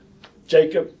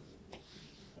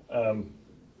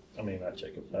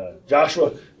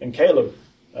 Joshua and Caleb,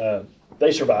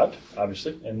 they survived,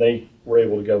 obviously, and they were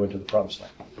able to go into the promised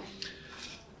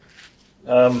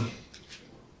land.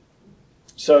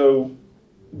 So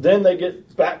then they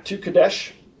get back to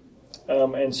Kadesh,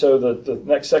 and so the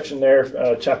next section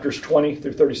there, chapters 20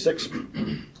 through 36,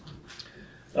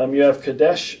 you have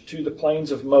Kadesh to the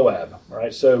plains of Moab. All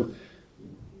right, so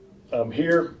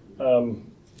here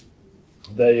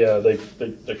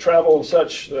they travel and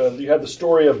such. You have the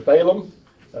story of Balaam.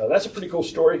 That's a pretty cool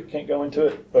story. Can't go into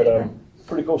it, but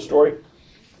pretty cool story.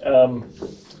 And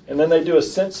then they do a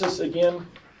census again,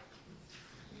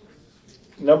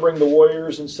 numbering the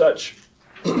warriors and such.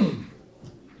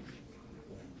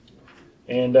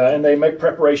 And they make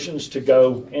preparations to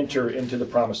go enter into the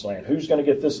promised land. Who's going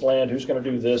to get this land? Who's going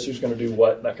to do this? Who's going to do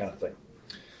what? That kind of thing.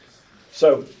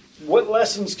 So what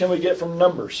lessons can we get from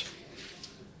Numbers?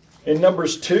 In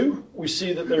Numbers 2, we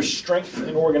see that there's strength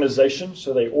in organization,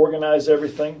 so they organize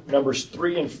everything. Numbers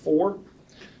 3 and 4,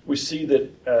 we see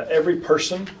that every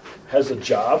person has a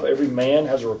job. Every man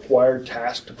has a required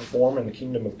task to perform in the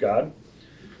kingdom of God.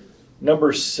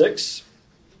 Numbers 6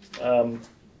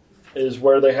 is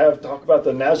where they talk about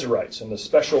the Nazarites and the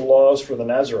special laws for the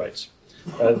Nazarites.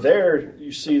 There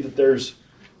you see that there's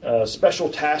special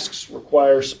tasks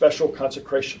require special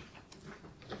consecration.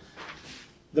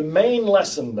 The main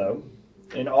lesson, though,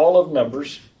 in all of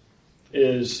Numbers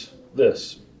is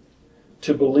this: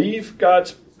 to disbelieve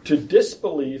God's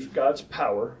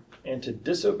power and to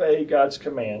disobey God's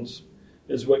commands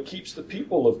is what keeps the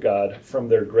people of God from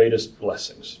their greatest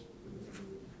blessings.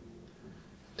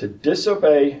 To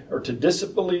disobey or to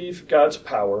disbelieve God's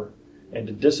power and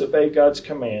to disobey God's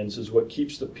commands is what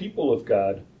keeps the people of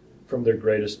God from their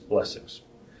greatest blessings.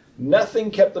 Nothing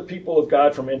kept the people of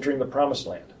God from entering the promised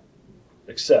land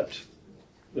except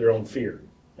their own fear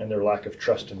and their lack of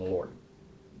trust in the Lord.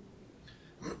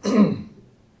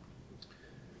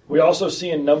 We also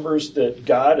see in Numbers that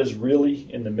God is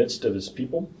really in the midst of his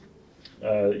people.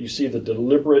 You see the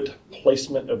deliberate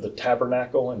placement of the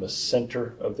tabernacle in the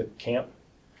center of the camp.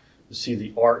 You see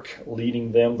the ark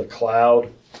leading them, the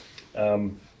cloud.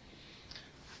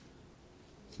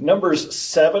 Numbers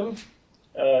 7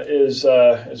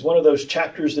 is one of those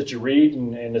chapters that you read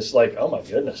and it's like, oh my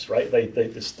goodness, right?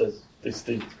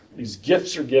 These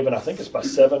gifts are given. I think it's by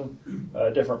 7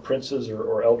 different princes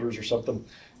or elders or something,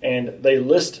 and they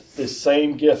list the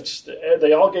same gifts.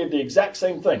 They all gave the exact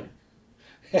same thing,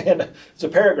 and it's a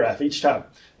paragraph each time.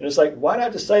 And it's like, why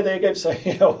not just say they gave?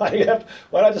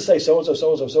 Why not just say so and so,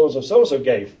 so and so, so and so, so and so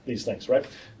gave these things, right?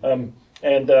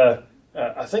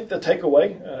 I think the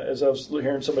takeaway, as I was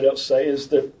hearing somebody else say, is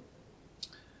that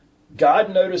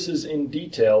God notices in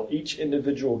detail each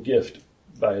individual gift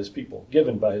by his people,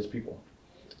 given by his people.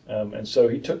 And so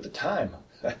he took the time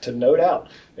to note out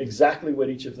exactly what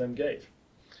each of them gave.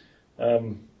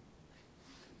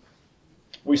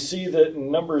 We see that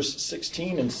in Numbers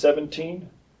 16 and 17,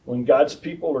 when God's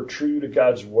people are true to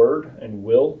God's word and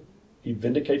will, he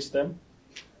vindicates them.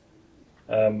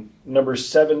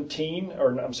 Numbers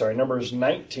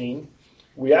 19,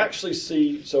 we actually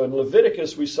see, so in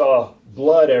Leviticus we saw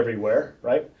blood everywhere,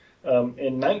 right?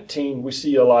 In 19 we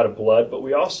see a lot of blood, but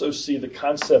we also see the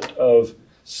concept of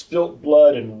spilt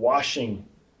blood and washing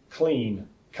clean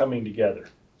coming together.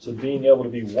 So being able to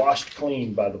be washed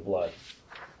clean by the blood.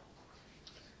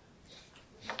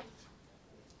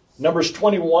 Numbers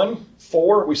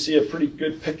 21:4, we see a pretty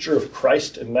good picture of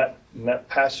Christ in that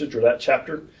passage or that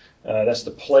chapter. That's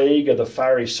the plague of the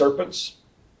fiery serpents.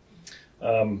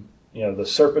 The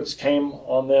serpents came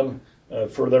on them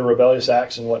for their rebellious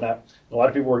acts and whatnot. A lot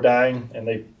of people were dying, and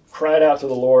they cried out to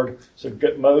the Lord. So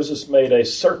Moses made a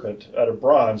serpent out of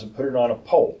bronze and put it on a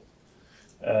pole.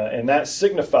 And that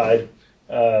signified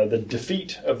the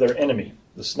defeat of their enemy,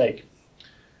 the snake.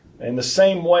 In the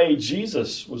same way,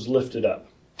 Jesus was lifted up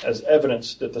as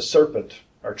evidence that the serpent,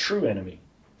 our true enemy,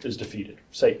 is defeated,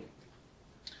 Satan.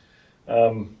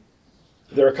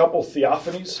 There are a couple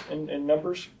theophanies in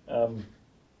Numbers.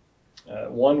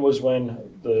 One was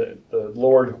when the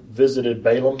Lord visited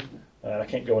Balaam. I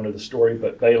can't go into the story,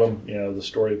 but Balaam, the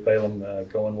story of Balaam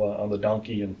going on the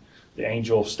donkey and the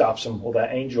angel stops him. Well,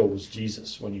 that angel was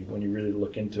Jesus when you really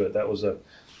look into it. That was a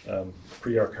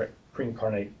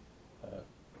pre-incarnate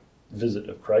visit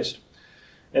of Christ.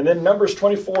 And then Numbers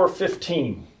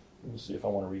 24:15. Let me see if I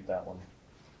want to read that one.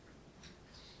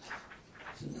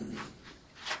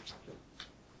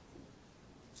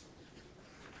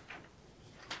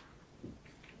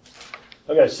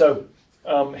 Okay, so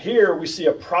here we see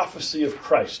a prophecy of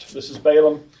Christ. This is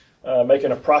Balaam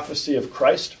making a prophecy of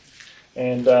Christ.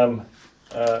 And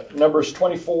Numbers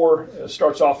 24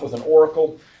 starts off with an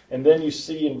oracle. And then you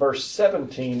see in verse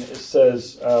 17, it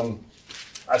says,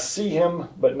 I see him,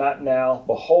 but not now.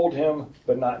 Behold him,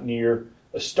 but not near.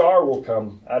 A star will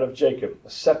come out of Jacob. A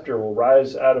scepter will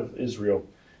rise out of Israel.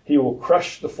 He will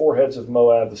crush the foreheads of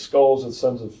Moab, the skulls of the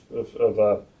sons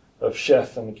of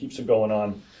Sheth, and it keeps it going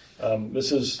on.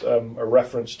 This is a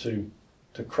reference to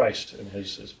Christ and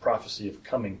his prophecy of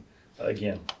coming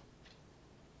again.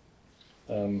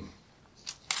 All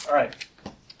right.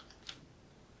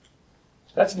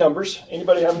 That's Numbers.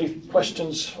 Anybody have any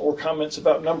questions or comments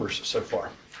about Numbers so far?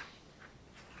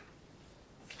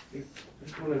 I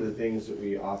think one of the things that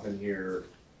we often hear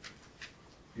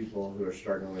people who are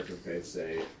struggling with their faith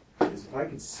say is, if I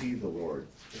could see the Lord,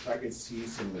 if I could see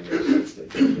some of the miracles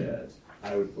that he did,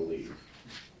 I would believe.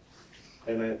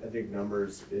 And I think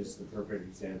Numbers is the perfect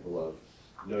example of,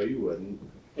 no, you wouldn't.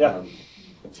 Yeah.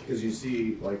 Because you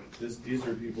see, these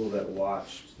are people that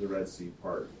watched the Red Sea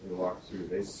part. They walked through.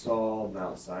 They saw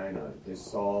Mount Sinai. They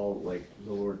saw, the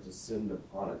Lord descend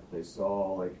upon it. They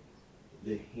saw,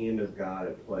 the hand of God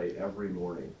at play every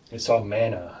morning. They saw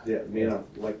manna. Yeah, manna,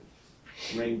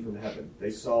 rain from heaven. They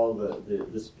saw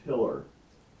this pillar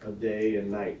of day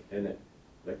and night. And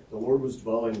the Lord was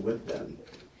dwelling with them.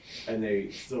 And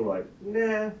they still were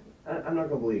nah, I'm not going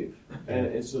to believe.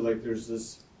 And so, there's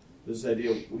this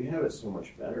idea, we have it so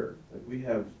much better. We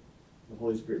have the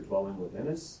Holy Spirit dwelling within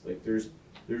us. There's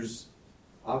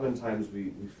oftentimes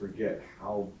we forget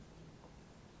how,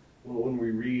 when we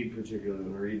read, particularly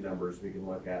when we read Numbers, we can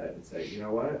look at it and say, you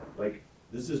know what?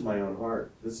 This is my own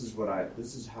heart. This is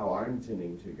how I'm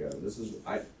tending to go.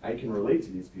 I can relate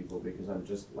to these people because I'm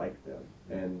just like them.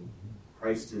 And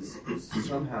Christ is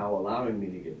somehow allowing me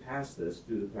to get past this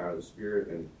through the power of the Spirit,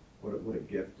 and what a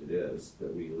gift it is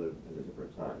that we live in a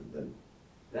different time. Than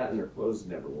that, and their clothes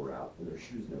never wore out, and their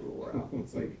shoes never wore out.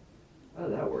 It's how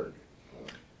did that work?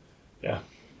 Yeah,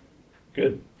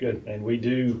 good. And we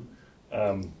do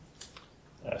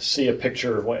see a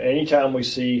picture. Anytime we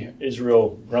see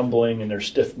Israel grumbling and they're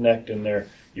stiff-necked and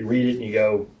you read it and you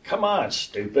go, come on,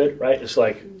 stupid, right? It's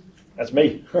that's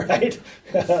me, right?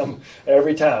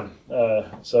 Every time.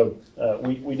 So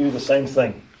we do the same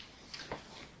thing.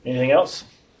 Anything else?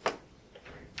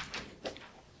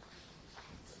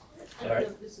 I don't know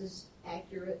if this is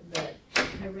accurate, but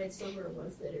I read somewhere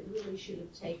once that it really should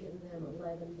have taken them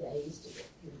 11 days to get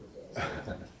through the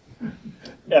desert.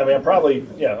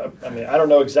 I don't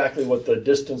know exactly what the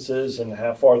distance is and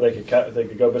how far they could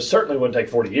go, but certainly wouldn't take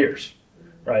 40 years,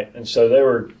 right? And so they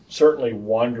were certainly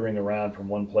wandering around from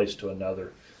one place to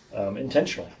another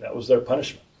intentionally. That was their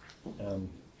punishment. All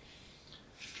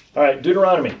right,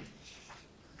 Deuteronomy.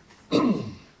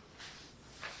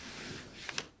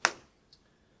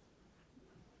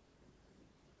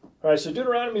 All right, so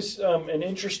Deuteronomy is an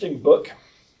interesting book.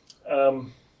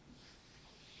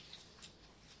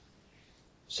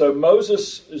 So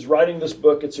Moses is writing this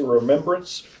book. It's a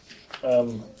remembrance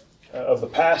of the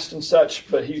past and such,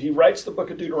 but he writes the book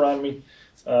of Deuteronomy,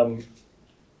 and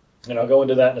I'll go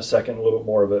into that in a second, a little bit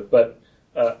more of it. But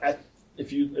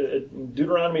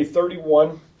Deuteronomy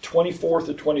 31, 24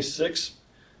 to 26,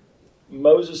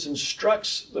 Moses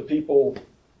instructs the people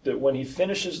that when he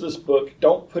finishes this book,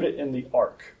 don't put it in the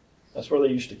ark. That's where they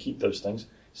used to keep those things.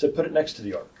 He said, put it next to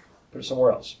the ark. Put it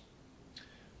somewhere else.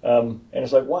 And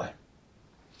it's like, why?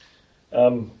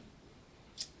 And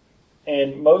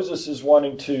Moses is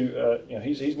wanting to,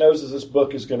 he knows that this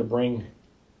book is going to bring,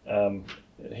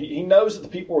 he knows that the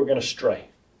people are going to stray.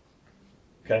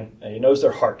 Okay? And he knows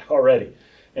their heart already.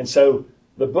 And so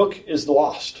the book is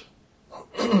lost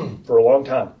for a long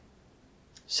time.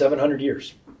 700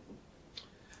 years.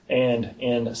 And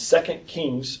in 2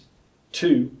 Kings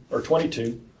 2, or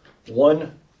 22,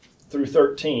 1 through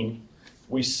 13,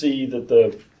 we see that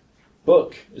the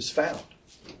book is found.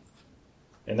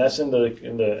 And that's in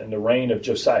the reign of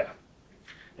Josiah.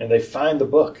 And they find the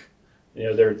book.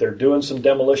 They're doing some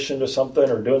demolition to something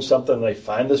or doing something, and they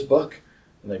find this book,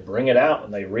 and they bring it out,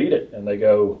 and they read it, and they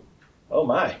go, oh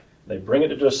my. They bring it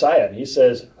to Josiah, and he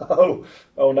says, oh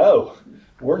no,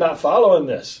 we're not following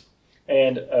this.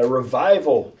 And a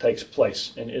revival takes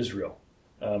place in Israel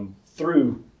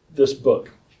through this book.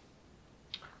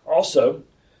 Also,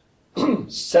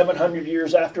 700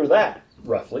 years after that,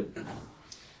 roughly,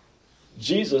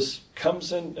 Jesus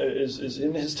comes in, is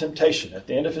in his temptation, at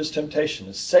the end of his temptation,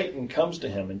 and Satan comes to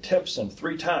him and tempts him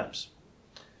 3 times.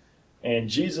 And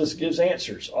Jesus gives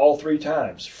answers all 3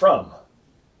 times from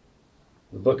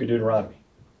the book of Deuteronomy.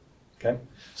 Okay?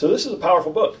 So this is a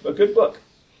powerful book, a good book.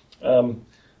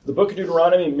 The book of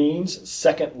Deuteronomy means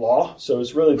second law, so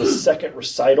it's really the second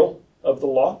recital of the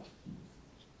law.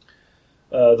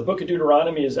 The book of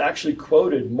Deuteronomy is actually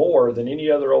quoted more than any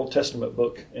other Old Testament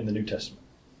book in the New Testament.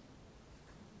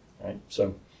 All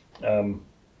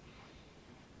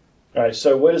right,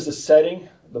 so what is the setting?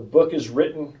 The book is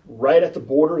written right at the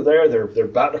border there. They're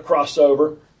about to cross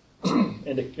over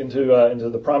into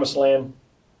the Promised Land.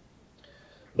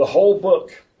 The whole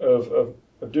book of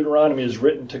Deuteronomy is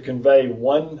written to convey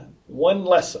one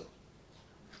lesson.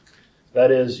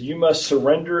 That is, you must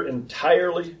surrender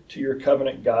entirely to your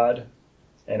covenant God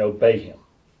and obey him.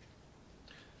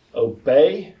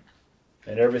 Obey,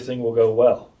 and everything will go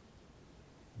well.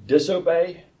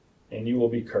 Disobey, and you will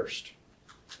be cursed.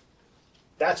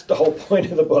 That's the whole point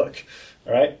of the book.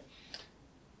 All right?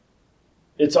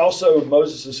 It's also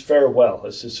Moses' farewell.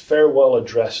 It's his farewell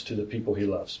address to the people he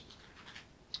loves.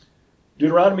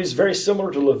 Deuteronomy is very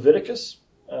similar to Leviticus,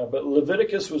 but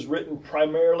Leviticus was written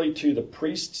primarily to the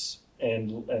priests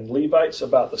and Levites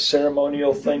about the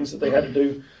ceremonial things that they had to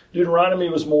do. Deuteronomy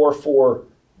was more for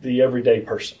the everyday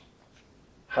person,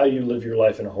 how you live your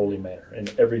life in a holy manner, in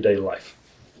everyday life.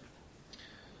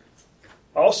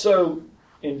 Also,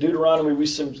 in Deuteronomy, we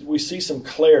see some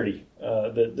clarity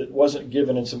that wasn't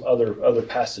given in some other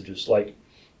passages, like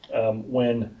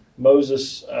when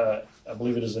Moses, I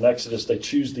believe it is in Exodus, they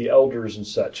choose the elders and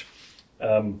such.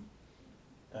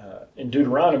 In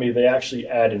Deuteronomy, they actually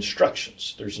add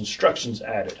instructions. There's instructions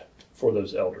added for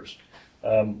those elders.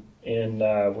 And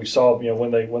we saw,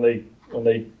 when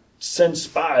they send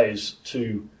spies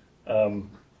to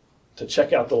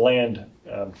check out the land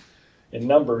in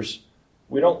Numbers,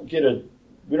 we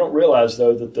don't realize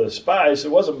though that the spies,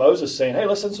 it wasn't Moses saying, "Hey,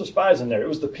 let's send some spies in there." It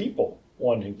was the people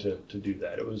wanting to do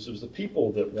that. It was the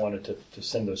people that wanted to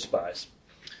send those spies.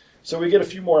 So we get a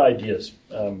few more ideas,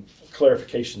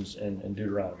 clarifications in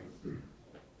Deuteronomy.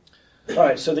 All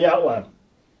right, so the outline.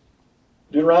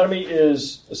 Deuteronomy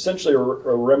is essentially a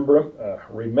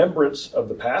remembrance of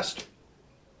the past.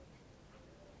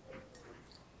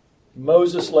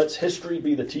 Moses lets history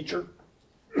be the teacher.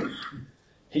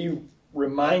 He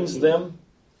reminds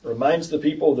the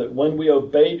people that when we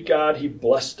obeyed God, he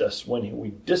blessed us. When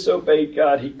we disobeyed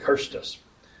God, he cursed us.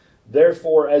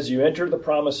 Therefore, as you enter the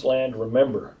promised land,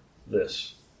 remember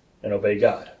this and obey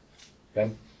God.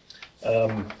 Okay?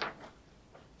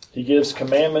 He gives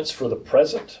commandments for the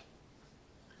present.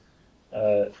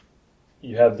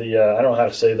 You have the, I don't know how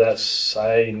to say that,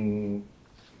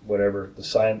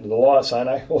 the law at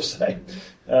Sinai, we'll say.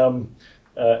 And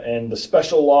the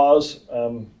special laws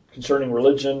concerning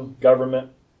religion,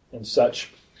 government, and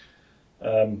such.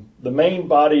 The main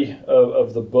body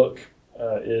of the book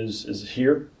is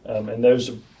here, and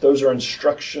those are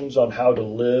instructions on how to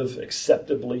live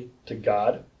acceptably to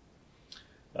God.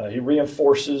 He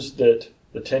reinforces that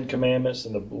the Ten Commandments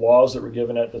and the laws that were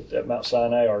given at Mount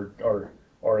Sinai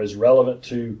are as relevant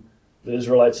to the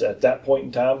Israelites at that point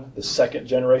in time, the second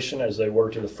generation, as they were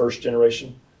to the first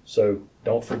generation. So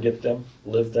don't forget them,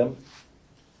 live them.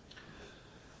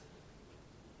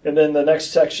 And then the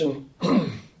next section,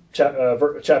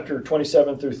 chapter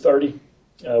 27 through 30,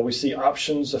 we see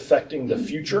options affecting the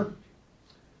future.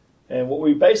 And what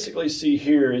we basically see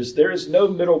here is there is no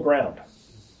middle ground.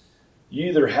 You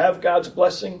either have God's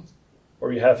blessing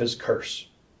or you have his curse.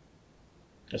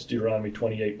 That's Deuteronomy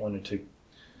 28, 1 and 2.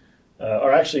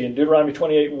 Or actually, in Deuteronomy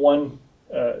 28, 1,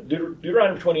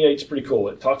 Deuteronomy 28 is pretty cool.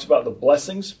 It talks about the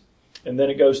blessings, and then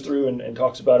it goes through and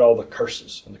talks about all the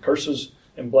curses. And the curses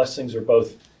and blessings are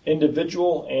both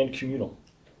individual and communal.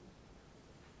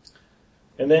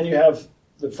 And then you have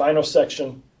the final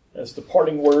section. That's the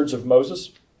parting words of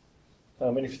Moses.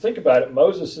 And if you think about it,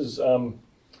 Moses is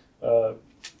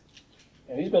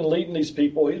he's been leading these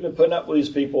people. He's been putting up with these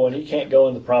people, and he can't go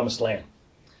in the promised land,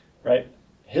 right?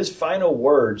 His final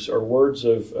words are words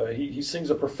of, he sings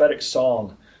a prophetic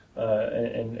song,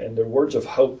 and they're words of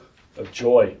hope, of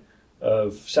joy,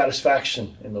 of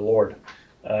satisfaction in the Lord.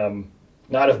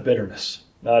 Not of bitterness,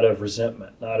 not of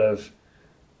resentment, not of,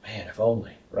 man, if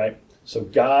only, right? So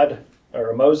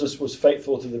Moses was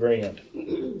faithful to the very end.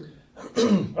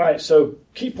 All right, so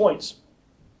key points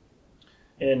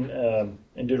in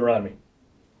Deuteronomy.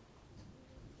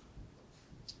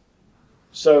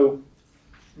 So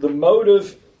the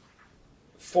motive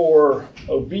for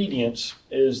obedience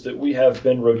is that we have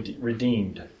been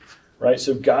redeemed, right?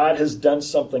 So God has done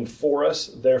something for us,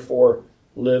 therefore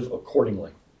live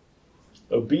accordingly.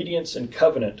 Obedience and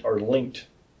covenant are linked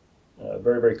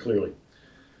very, very clearly.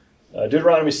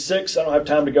 Deuteronomy 6, I don't have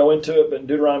time to go into it, but in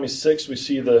Deuteronomy 6 we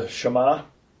see the Shema,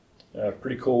 a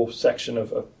pretty cool section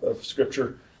of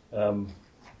Scripture,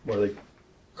 where they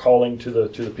calling to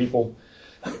the people.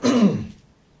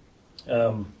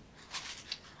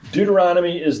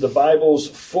 Deuteronomy is the Bible's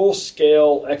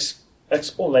full-scale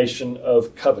explanation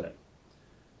of covenant.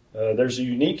 There's a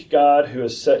unique God who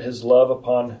has set his love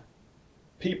upon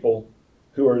people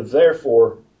who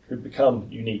become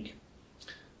unique.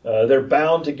 They're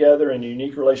bound together in a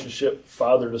unique relationship,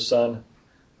 father to son.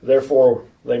 Therefore,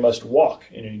 they must walk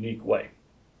in a unique way.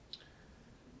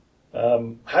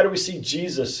 How do we see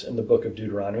Jesus in the book of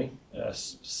Deuteronomy?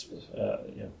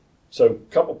 So a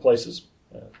couple places,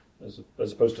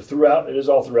 as opposed to throughout. It is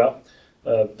all throughout.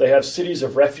 They have cities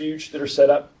of refuge that are set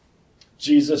up.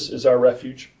 Jesus is our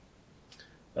refuge.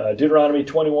 Deuteronomy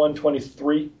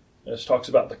 21:23 talks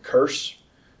about the curse.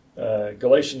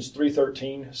 Galatians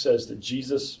 3:13 says that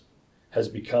Jesus has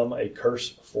become a curse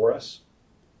for us.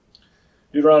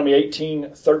 Deuteronomy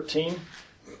 18:13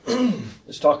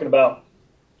 is talking about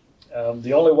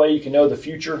the only way you can know the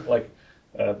future. Like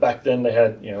back then they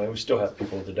had, we still have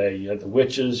people today. You had the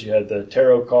witches, you had the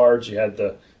tarot cards, you had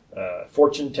the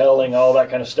fortune telling, all that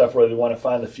kind of stuff where they want to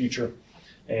find the future.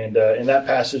 And in that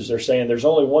passage they're saying there's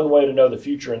only one way to know the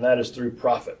future, and that is through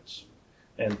prophets.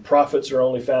 And prophets are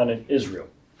only found in Israel.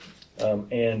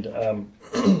 And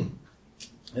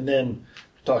then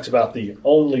talks about the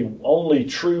only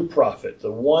true prophet,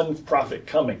 the one prophet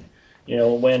coming.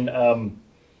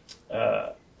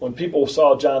 When people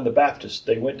saw John the Baptist,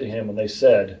 they went to him and they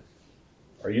said,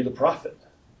 "Are you the prophet?"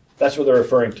 That's what they're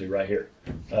referring to right here.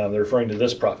 They're referring to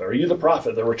this prophet. Are you the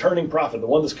prophet, the returning prophet, the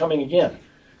one that's coming again?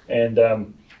 And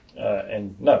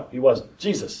no, he wasn't.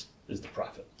 Jesus is the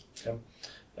prophet. Okay?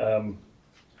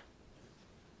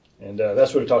 And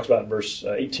that's what it talks about in verse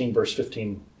 18, verse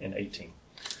 15 and 18.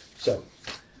 So,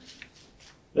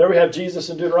 there we have Jesus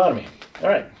in Deuteronomy. All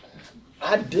right.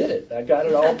 I did it. I got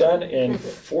it all done in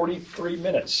 43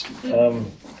 minutes.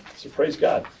 So praise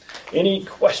God. Any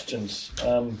questions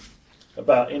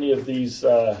about any of these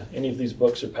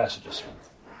books or passages?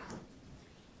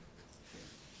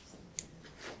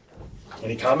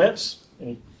 Any comments?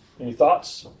 Any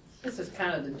thoughts? This is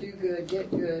kind of the do good,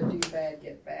 get good, do bad,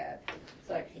 get bad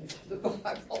section of the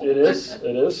Bible. It is.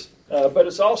 But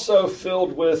it's also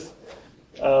filled with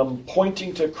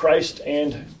pointing to Christ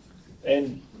and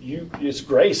it's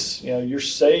grace. You're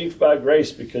saved by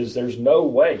grace because there's no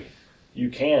way you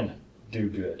can do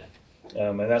good.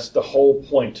 And that's the whole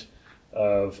point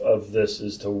of this,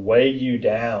 is to weigh you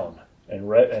down and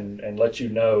let you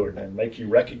know and make you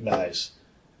recognize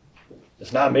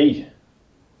it's not me.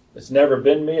 It's never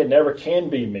been me. It never can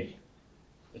be me.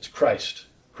 It's Christ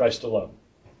alone.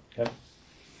 Okay?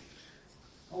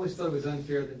 I always thought it was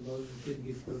unfair that Moses didn't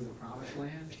get to go to the promised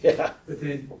land. Yeah. But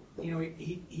then,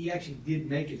 he actually did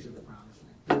make it to the promised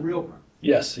land, the real promise.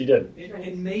 Yes, he did.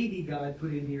 And maybe God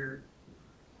put in here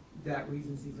that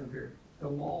reason seems unfair. The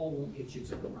law won't get you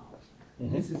to the promised land.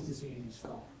 Mm-hmm. This is just Andy's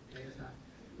thought. Okay? It's not.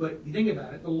 But if you think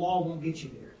about it, the law won't get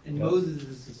you there. And Moses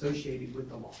is associated with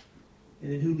the law.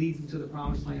 And then who leads them to the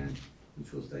promised land,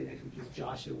 which we'll study next week, is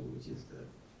Joshua, which is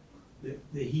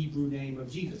the Hebrew name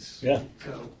of Jesus. Yeah.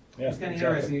 So Yeah, it's kind of exactly.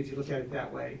 interesting if you look at it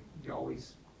that way. You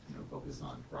always focus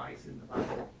on Christ in the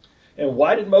Bible. And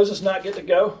why did Moses not get to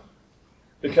go?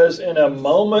 Because in a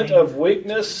moment of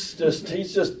weakness,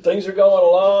 things are going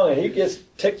along, and he gets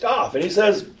ticked off, and he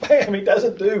says, "Bam!" He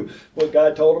doesn't do what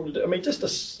God told him to do. I mean, just a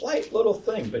slight little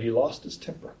thing, but he lost his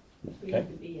temper. We have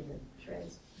to be in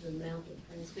the Mount of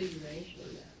Transfiguration.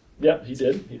 Yeah, he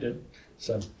did. He did.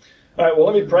 So, all right. Well,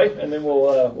 let me pray, and then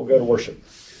we'll go to worship.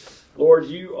 Lord,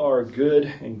 you are good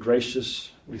and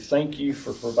gracious. We thank you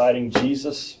for providing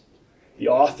Jesus, the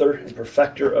author and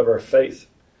perfecter of our faith,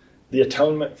 the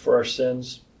atonement for our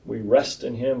sins. We rest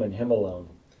in him and him alone.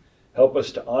 Help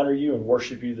us to honor you and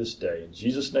worship you this day. In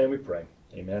Jesus' name we pray.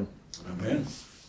 Amen. Amen.